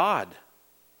people of God?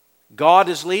 God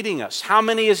is leading us. How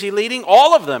many is He leading?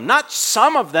 All of them, not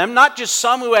some of them, not just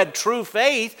some who had true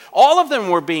faith. All of them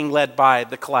were being led by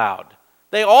the cloud.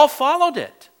 They all followed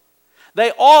it.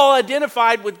 They all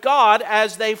identified with God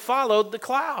as they followed the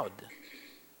cloud.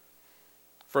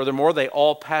 Furthermore, they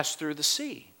all passed through the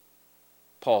sea,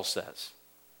 Paul says.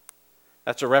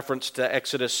 That's a reference to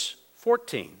Exodus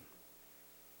 14.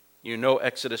 You know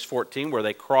Exodus 14, where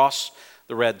they cross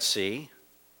the Red Sea.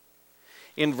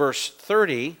 In verse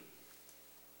 30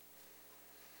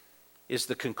 is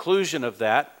the conclusion of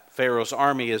that. Pharaoh's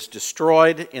army is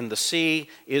destroyed in the sea.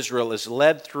 Israel is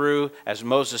led through. As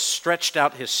Moses stretched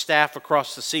out his staff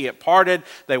across the sea, it parted.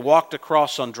 They walked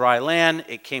across on dry land.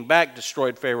 It came back,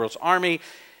 destroyed Pharaoh's army.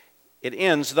 It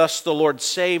ends, thus the Lord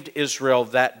saved Israel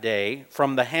that day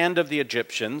from the hand of the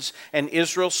Egyptians, and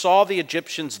Israel saw the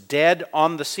Egyptians dead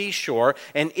on the seashore,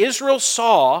 and Israel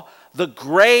saw the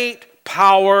great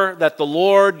power that the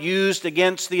Lord used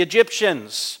against the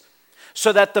Egyptians,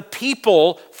 so that the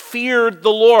people feared the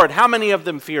Lord. How many of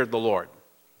them feared the Lord?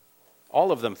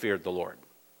 All of them feared the Lord.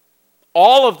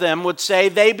 All of them would say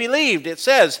they believed. It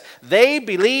says they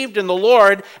believed in the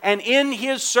Lord and in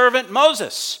His servant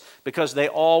Moses, because they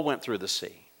all went through the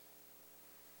sea.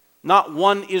 Not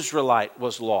one Israelite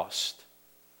was lost.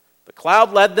 The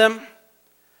cloud led them.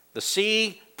 The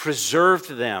sea preserved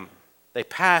them. They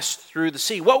passed through the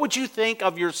sea. What would you think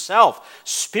of yourself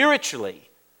spiritually?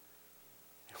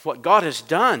 What God has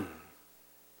done?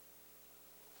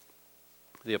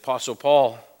 The Apostle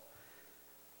Paul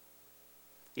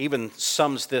even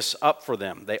sums this up for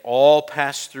them. They all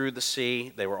passed through the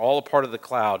sea. They were all a part of the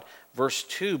cloud. Verse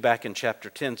 2 back in chapter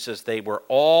 10 says they were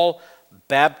all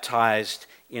baptized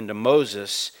into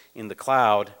Moses in the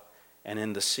cloud and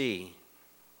in the sea.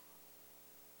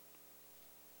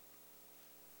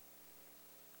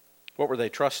 What were they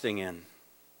trusting in?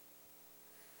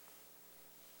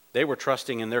 They were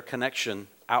trusting in their connection,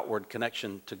 outward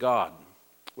connection to God,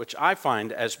 which I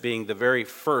find as being the very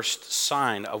first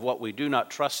sign of what we do not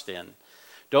trust in.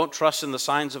 Don't trust in the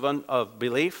signs of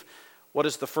belief. What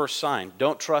is the first sign?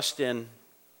 Don't trust in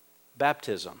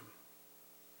baptism.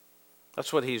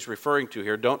 That's what he's referring to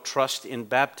here. Don't trust in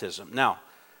baptism. Now,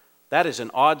 that is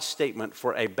an odd statement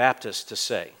for a Baptist to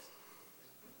say.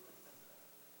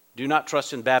 Do not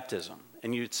trust in baptism.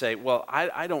 And you'd say, well,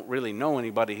 I don't really know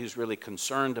anybody who's really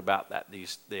concerned about that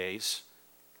these days.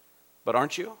 But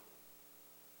aren't you?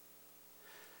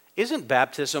 Isn't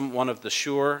baptism one of the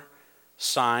sure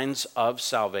signs of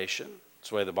salvation? That's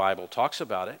the way the Bible talks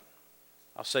about it.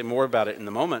 I'll say more about it in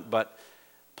a moment, but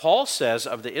Paul says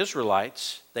of the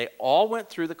Israelites, they all went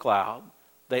through the cloud,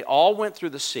 they all went through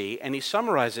the sea, and he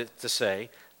summarized it to say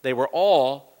they were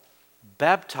all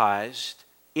baptized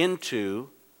into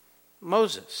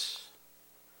Moses.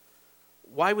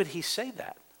 Why would he say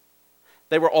that?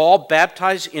 They were all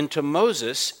baptized into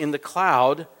Moses in the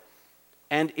cloud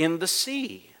and in the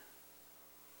sea.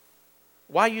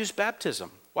 Why use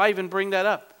baptism? Why even bring that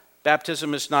up?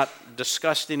 Baptism is not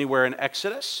discussed anywhere in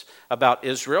Exodus about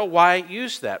Israel. Why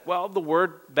use that? Well, the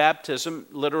word baptism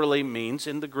literally means,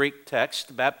 in the Greek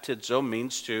text, baptizo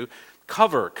means to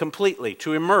cover completely,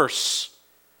 to immerse.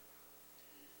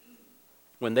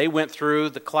 When they went through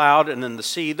the cloud and then the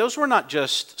sea, those were not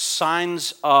just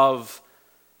signs of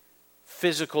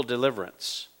physical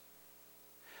deliverance.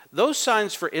 Those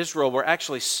signs for Israel were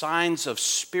actually signs of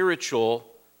spiritual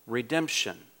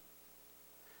redemption.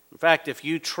 In fact, if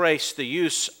you trace the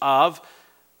use of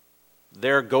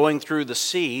their going through the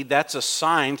sea, that's a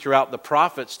sign throughout the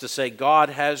prophets to say God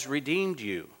has redeemed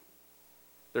you.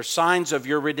 They're signs of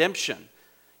your redemption.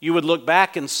 You would look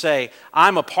back and say,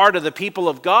 I'm a part of the people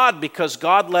of God because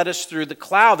God led us through the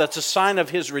cloud. That's a sign of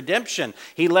his redemption.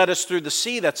 He led us through the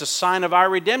sea. That's a sign of our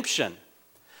redemption.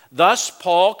 Thus,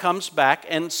 Paul comes back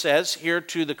and says here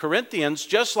to the Corinthians,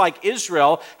 just like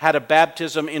Israel had a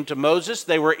baptism into Moses,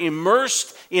 they were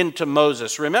immersed into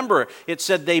Moses. Remember, it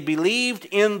said they believed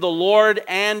in the Lord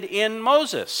and in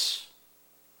Moses.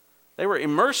 They were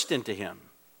immersed into him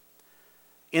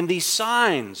in these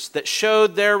signs that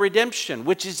showed their redemption,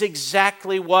 which is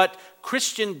exactly what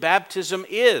Christian baptism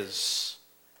is.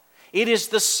 It is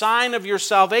the sign of your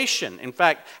salvation. In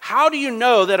fact, how do you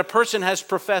know that a person has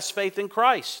professed faith in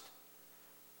Christ?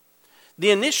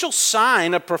 The initial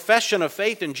sign of profession of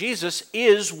faith in Jesus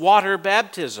is water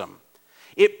baptism.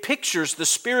 It pictures the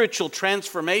spiritual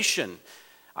transformation.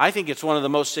 I think it's one of the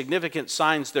most significant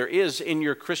signs there is in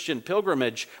your Christian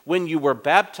pilgrimage. When you were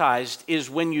baptized is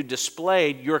when you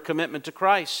displayed your commitment to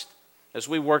Christ. As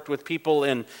we worked with people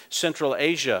in Central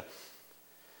Asia,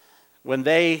 when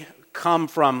they come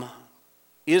from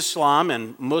Islam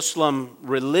and Muslim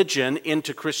religion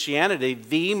into Christianity,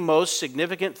 the most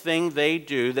significant thing they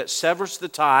do that severs the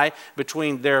tie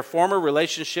between their former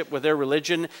relationship with their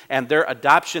religion and their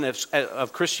adoption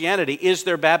of Christianity is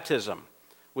their baptism,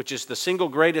 which is the single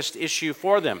greatest issue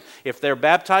for them. If they're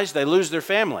baptized, they lose their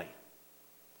family.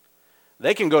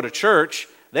 They can go to church,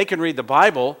 they can read the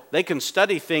Bible, they can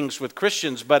study things with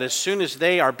Christians, but as soon as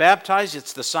they are baptized,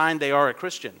 it's the sign they are a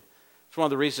Christian. It's one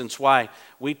of the reasons why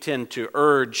we tend to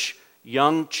urge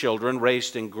young children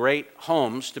raised in great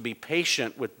homes to be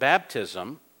patient with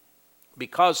baptism,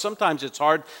 because sometimes it's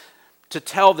hard to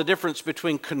tell the difference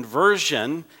between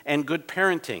conversion and good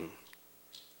parenting.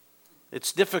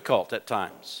 It's difficult at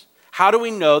times. How do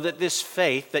we know that this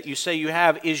faith that you say you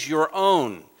have is your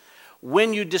own?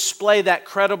 When you display that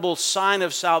credible sign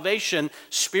of salvation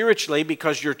spiritually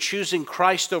because you're choosing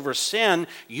Christ over sin,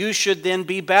 you should then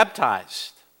be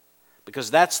baptized.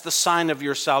 Because that's the sign of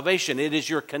your salvation. It is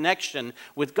your connection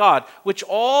with God, which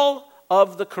all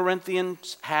of the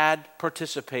Corinthians had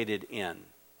participated in.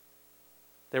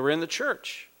 They were in the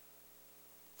church.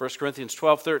 1 Corinthians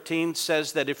 12:13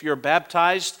 says that if you're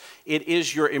baptized, it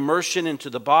is your immersion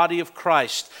into the body of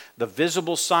Christ. The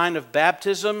visible sign of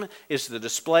baptism is the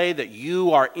display that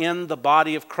you are in the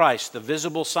body of Christ. The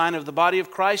visible sign of the body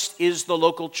of Christ is the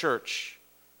local church.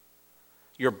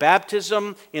 Your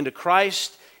baptism into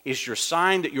Christ is your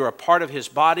sign that you're a part of his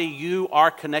body. You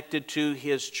are connected to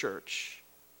his church.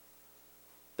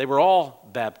 They were all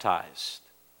baptized.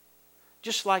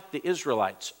 Just like the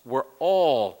Israelites were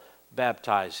all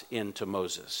baptized into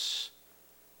Moses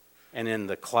and in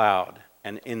the cloud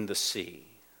and in the sea.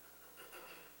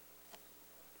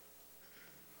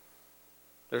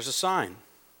 There's a sign.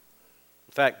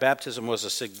 In fact, baptism was a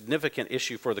significant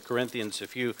issue for the Corinthians.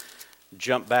 If you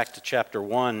jump back to chapter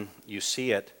 1, you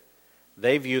see it.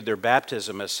 They viewed their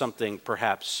baptism as something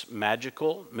perhaps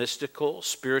magical, mystical,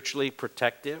 spiritually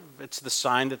protective. It's the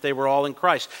sign that they were all in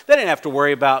Christ. They didn't have to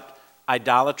worry about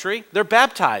idolatry. They're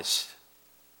baptized.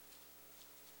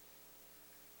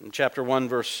 In chapter 1,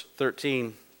 verse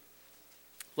 13,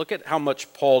 look at how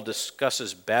much Paul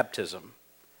discusses baptism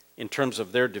in terms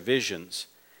of their divisions.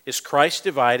 Is Christ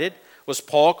divided? Was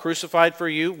Paul crucified for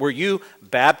you? Were you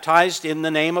baptized in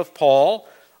the name of Paul?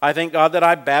 I thank God that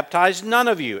I baptized none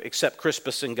of you except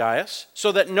Crispus and Gaius,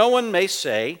 so that no one may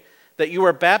say that you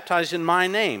are baptized in my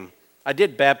name. I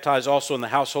did baptize also in the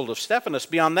household of Stephanas.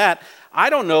 Beyond that,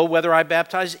 I don't know whether I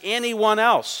baptized anyone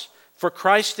else. For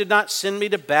Christ did not send me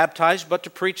to baptize, but to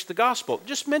preach the gospel.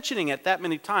 Just mentioning it that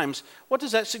many times, what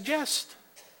does that suggest?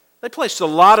 They placed a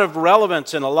lot of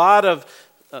relevance and a lot of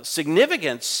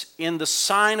significance in the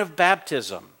sign of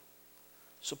baptism.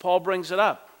 So Paul brings it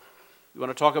up. You want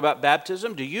to talk about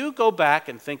baptism? Do you go back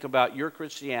and think about your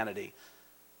Christianity?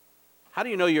 How do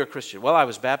you know you're a Christian? Well, I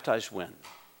was baptized when?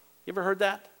 You ever heard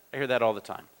that? I hear that all the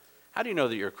time. How do you know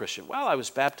that you're a Christian? Well, I was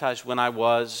baptized when I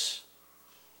was...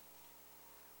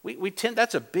 We tend,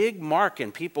 that's a big mark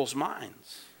in people's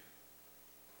minds.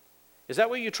 Is that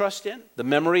what you trust in? The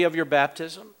memory of your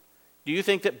baptism? Do you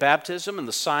think that baptism and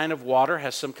the sign of water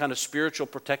has some kind of spiritual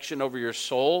protection over your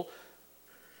soul?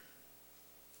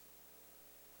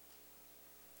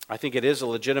 I think it is a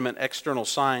legitimate external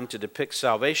sign to depict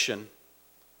salvation,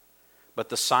 but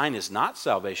the sign is not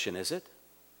salvation, is it?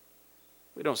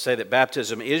 We don't say that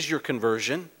baptism is your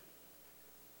conversion.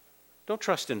 Don't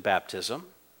trust in baptism.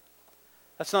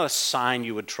 That's not a sign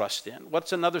you would trust in.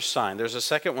 What's another sign? There's a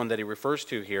second one that he refers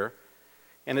to here,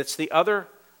 and it's the other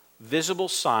visible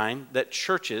sign that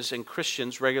churches and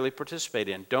Christians regularly participate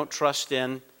in. Don't trust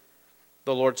in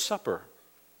the Lord's Supper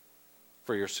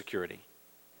for your security.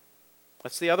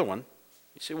 That's the other one.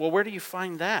 You say, well, where do you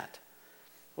find that?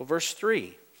 Well, verse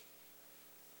 3.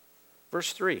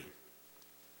 Verse 3.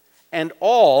 And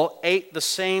all ate the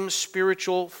same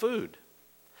spiritual food,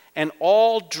 and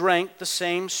all drank the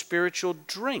same spiritual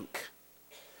drink.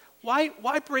 Why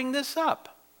bring this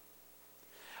up?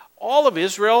 All of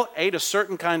Israel ate a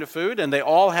certain kind of food, and they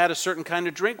all had a certain kind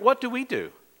of drink. What do we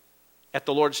do at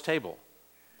the Lord's table?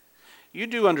 You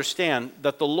do understand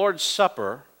that the Lord's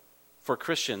Supper for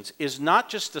Christians is not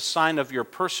just a sign of your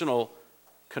personal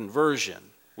conversion.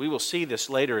 We will see this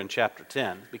later in chapter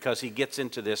 10 because he gets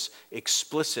into this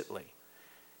explicitly.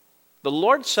 The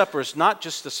Lord's Supper is not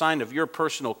just a sign of your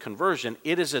personal conversion,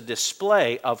 it is a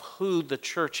display of who the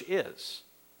church is.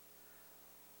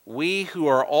 We who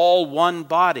are all one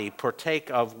body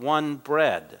partake of one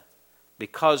bread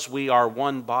because we are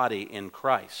one body in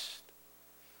Christ.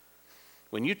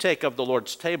 When you take of the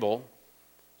Lord's table,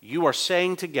 you are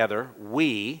saying together,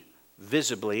 we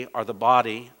visibly are the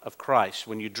body of Christ.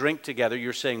 When you drink together,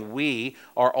 you're saying we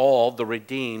are all the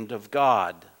redeemed of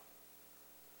God.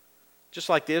 Just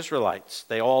like the Israelites,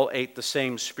 they all ate the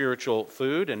same spiritual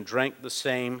food and drank the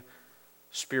same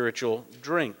spiritual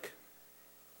drink.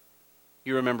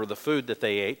 You remember the food that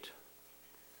they ate.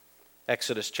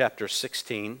 Exodus chapter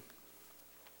 16.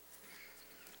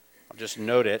 I'll just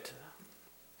note it,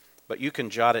 but you can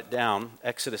jot it down.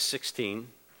 Exodus 16.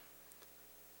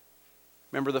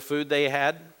 Remember the food they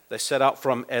had? They set out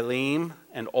from Elim,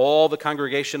 and all the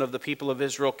congregation of the people of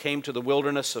Israel came to the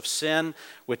wilderness of Sin,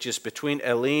 which is between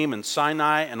Elim and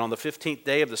Sinai, and on the 15th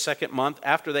day of the second month,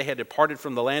 after they had departed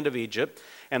from the land of Egypt,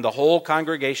 and the whole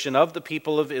congregation of the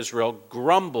people of Israel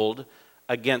grumbled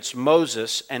against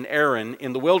Moses and Aaron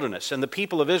in the wilderness. And the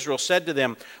people of Israel said to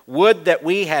them, would that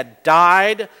we had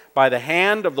died by the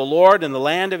hand of the Lord in the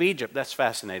land of Egypt. That's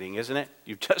fascinating, isn't it?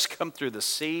 You've just come through the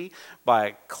sea by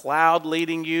a cloud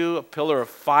leading you, a pillar of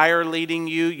fire leading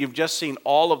you. You've just seen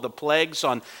all of the plagues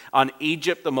on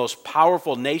Egypt, the most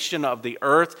powerful nation of the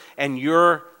earth, and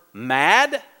you're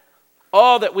mad?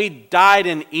 Oh, that we died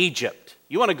in Egypt.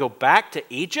 You want to go back to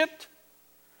Egypt?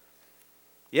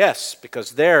 Yes,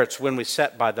 because there it's when we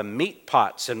sat by the meat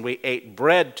pots and we ate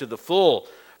bread to the full.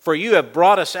 For you have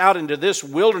brought us out into this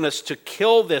wilderness to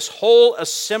kill this whole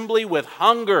assembly with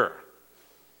hunger.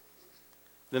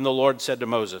 Then the Lord said to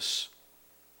Moses,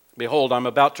 behold, I'm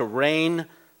about to rain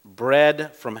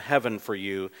bread from heaven for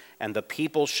you, and the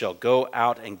people shall go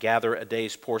out and gather a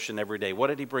day's portion every day. What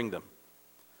did he bring them?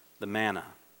 The manna.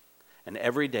 And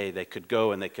every day they could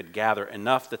go and they could gather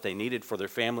enough that they needed for their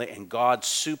family, and God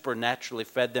supernaturally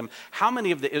fed them. How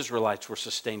many of the Israelites were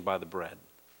sustained by the bread?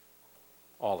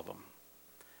 All of them.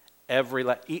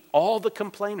 all the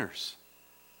complainers,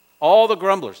 all the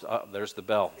grumblers. Oh, there's the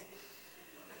bell.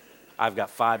 I've got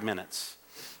 5 minutes.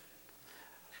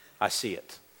 I see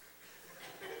it.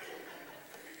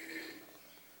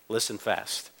 Listen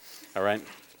fast, all right?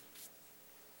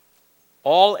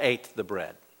 All ate the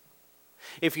bread.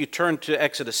 If you turn to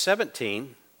Exodus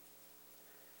 17,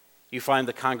 you find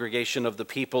the congregation of the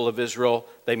people of Israel.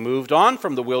 They moved on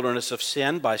from the wilderness of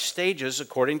sin by stages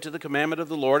according to the commandment of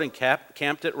the Lord and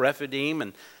camped at Rephidim,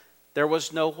 and there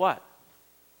was no what?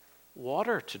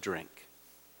 Water to drink.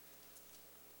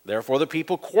 Therefore the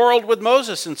people quarreled with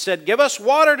Moses and said, "Give us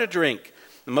water to drink."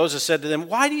 And Moses said to them,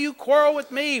 "Why do you quarrel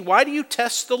with me? Why do you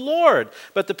test the Lord?"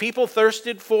 But the people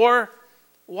thirsted for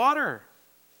water.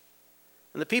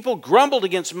 And the people grumbled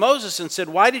against Moses and said,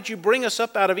 "Why did you bring us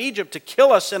up out of Egypt to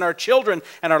kill us and our children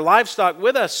and our livestock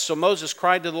with us?" So Moses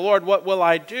cried to the Lord, "What will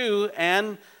I do?"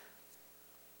 And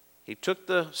he took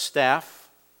the staff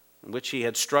in which he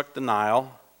had struck the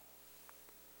Nile,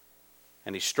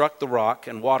 and he struck the rock,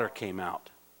 and water came out.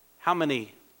 How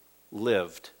many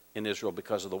lived in Israel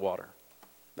because of the water?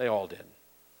 They all did.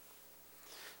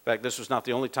 In fact, this was not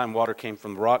the only time water came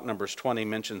from the rock. Numbers 20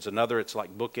 mentions another. It's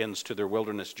like bookends to their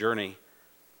wilderness journey.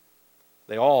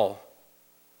 They all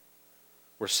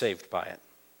were saved by it.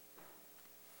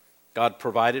 God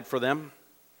provided for them.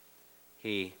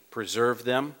 He preserved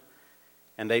them.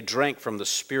 And they drank from the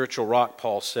spiritual rock,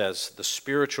 Paul says. The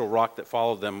spiritual rock that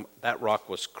followed them, that rock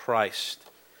was Christ.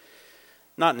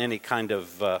 Not in any kind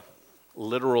of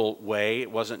literal way.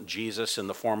 It wasn't Jesus in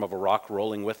the form of a rock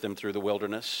rolling with them through the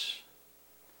wilderness.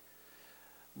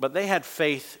 But they had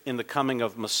faith in the coming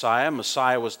of Messiah.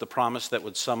 Messiah was the promise that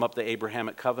would sum up the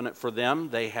Abrahamic covenant for them.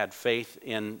 They had faith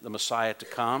in the Messiah to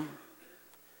come.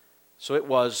 So it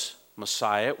was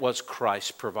Messiah, it was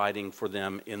Christ providing for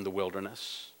them in the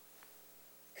wilderness.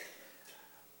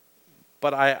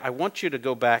 But I want you to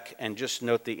go back and just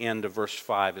note the end of verse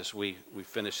 5 as we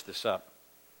finish this up.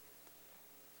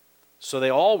 So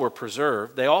they all were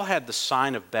preserved. They all had the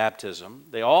sign of baptism.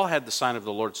 They all had the sign of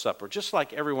the Lord's Supper. Just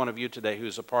like every one of you today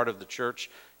who's a part of the church,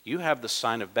 you have the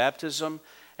sign of baptism,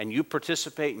 and you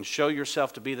participate and show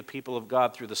yourself to be the people of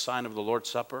God through the sign of the Lord's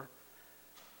Supper.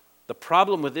 The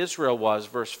problem with Israel was,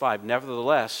 verse 5,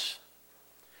 nevertheless,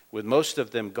 with most of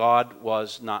them, God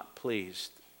was not pleased.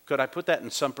 Could I put that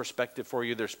in some perspective for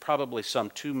you? There's probably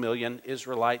some 2 million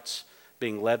Israelites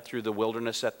being led through the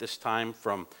wilderness at this time,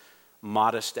 from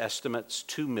modest estimates,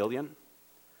 2 million.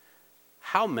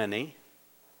 How many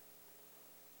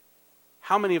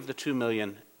of the 2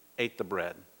 million ate the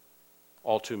bread?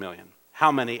 All 2 million.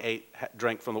 How many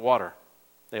drank from the water?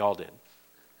 They all did.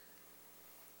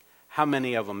 How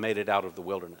many of them made it out of the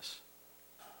wilderness?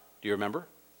 Do you remember?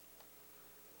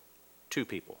 2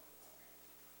 people.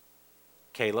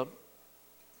 Caleb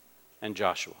and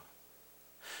Joshua.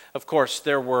 Of course,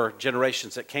 there were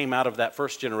generations that came out of that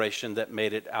first generation that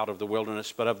made it out of the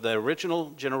wilderness, but of the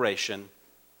original generation,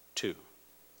 2.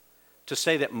 To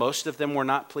say that most of them were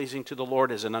not pleasing to the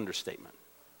Lord is an understatement.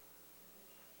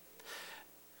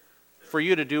 For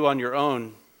you to do on your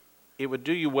own, it would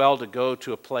do you well to go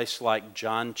to a place like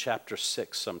John chapter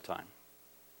 6 sometime,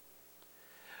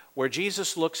 where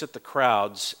Jesus looks at the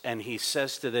crowds and he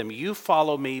says to them, "You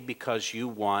follow me because you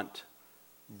want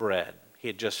bread." He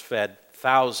had just fed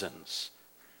thousands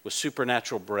with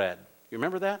supernatural bread. You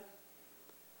remember that?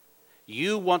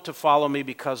 You want to follow me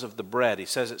because of the bread. He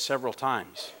says it several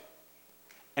times.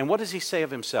 And what does he say of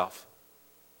himself?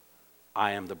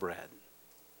 I am the bread.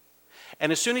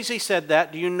 And as soon as he said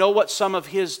that, do you know what some of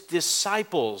his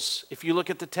disciples, if you look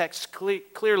at the text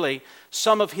clearly,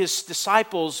 some of his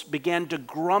disciples began to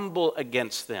grumble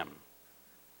against them.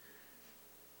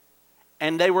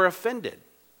 And they were offended.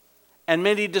 And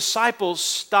many disciples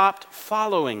stopped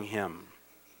following him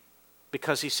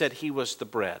because he said he was the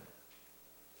bread.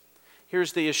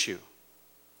 Here's the issue.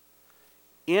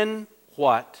 In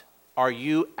what are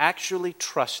you actually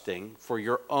trusting for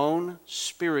your own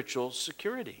spiritual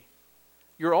security?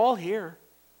 You're all here.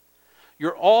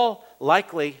 You're all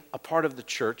likely a part of the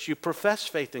church. You profess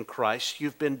faith in Christ.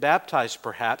 You've been baptized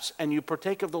perhaps, and you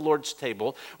partake of the Lord's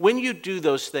table. When you do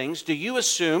those things, do you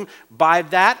assume by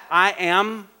that I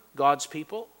am God's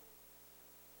people?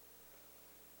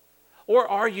 Or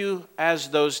are you as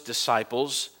those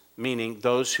disciples, meaning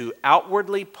those who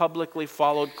outwardly, publicly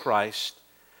followed Christ,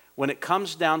 when it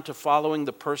comes down to following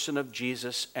the person of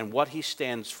Jesus and what he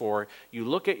stands for, you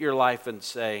look at your life and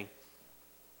say,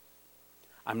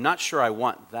 I'm not sure I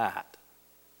want that.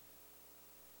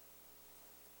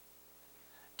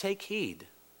 Take heed,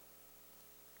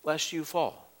 lest you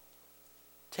fall.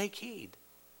 Take heed.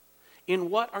 In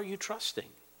what are you trusting?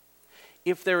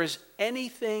 If there is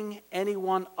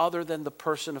anyone other than the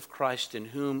person of Christ in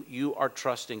whom you are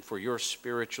trusting for your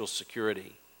spiritual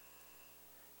security,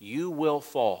 you will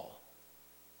fall.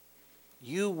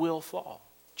 You will fall,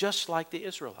 just like the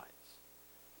Israelites.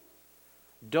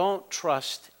 Don't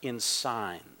trust in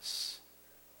signs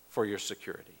for your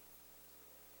security.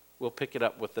 We'll pick it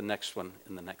up with the next one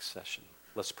in the next session.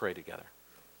 Let's pray together.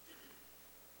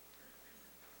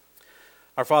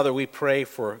 Our Father, we pray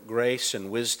for grace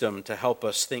and wisdom to help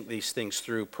us think these things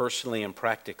through personally and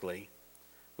practically.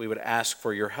 We would ask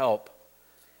for your help,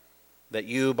 that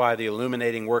you, by the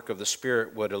illuminating work of the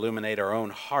Spirit, would illuminate our own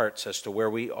hearts as to where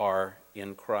we are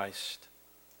in Christ.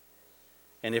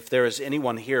 And if there is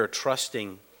anyone here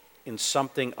trusting in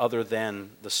something other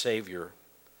than the Savior,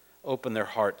 open their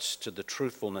hearts to the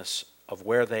truthfulness of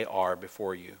where they are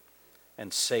before you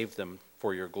and save them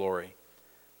for your glory.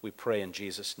 We pray in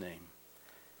Jesus' name.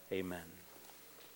 Amen.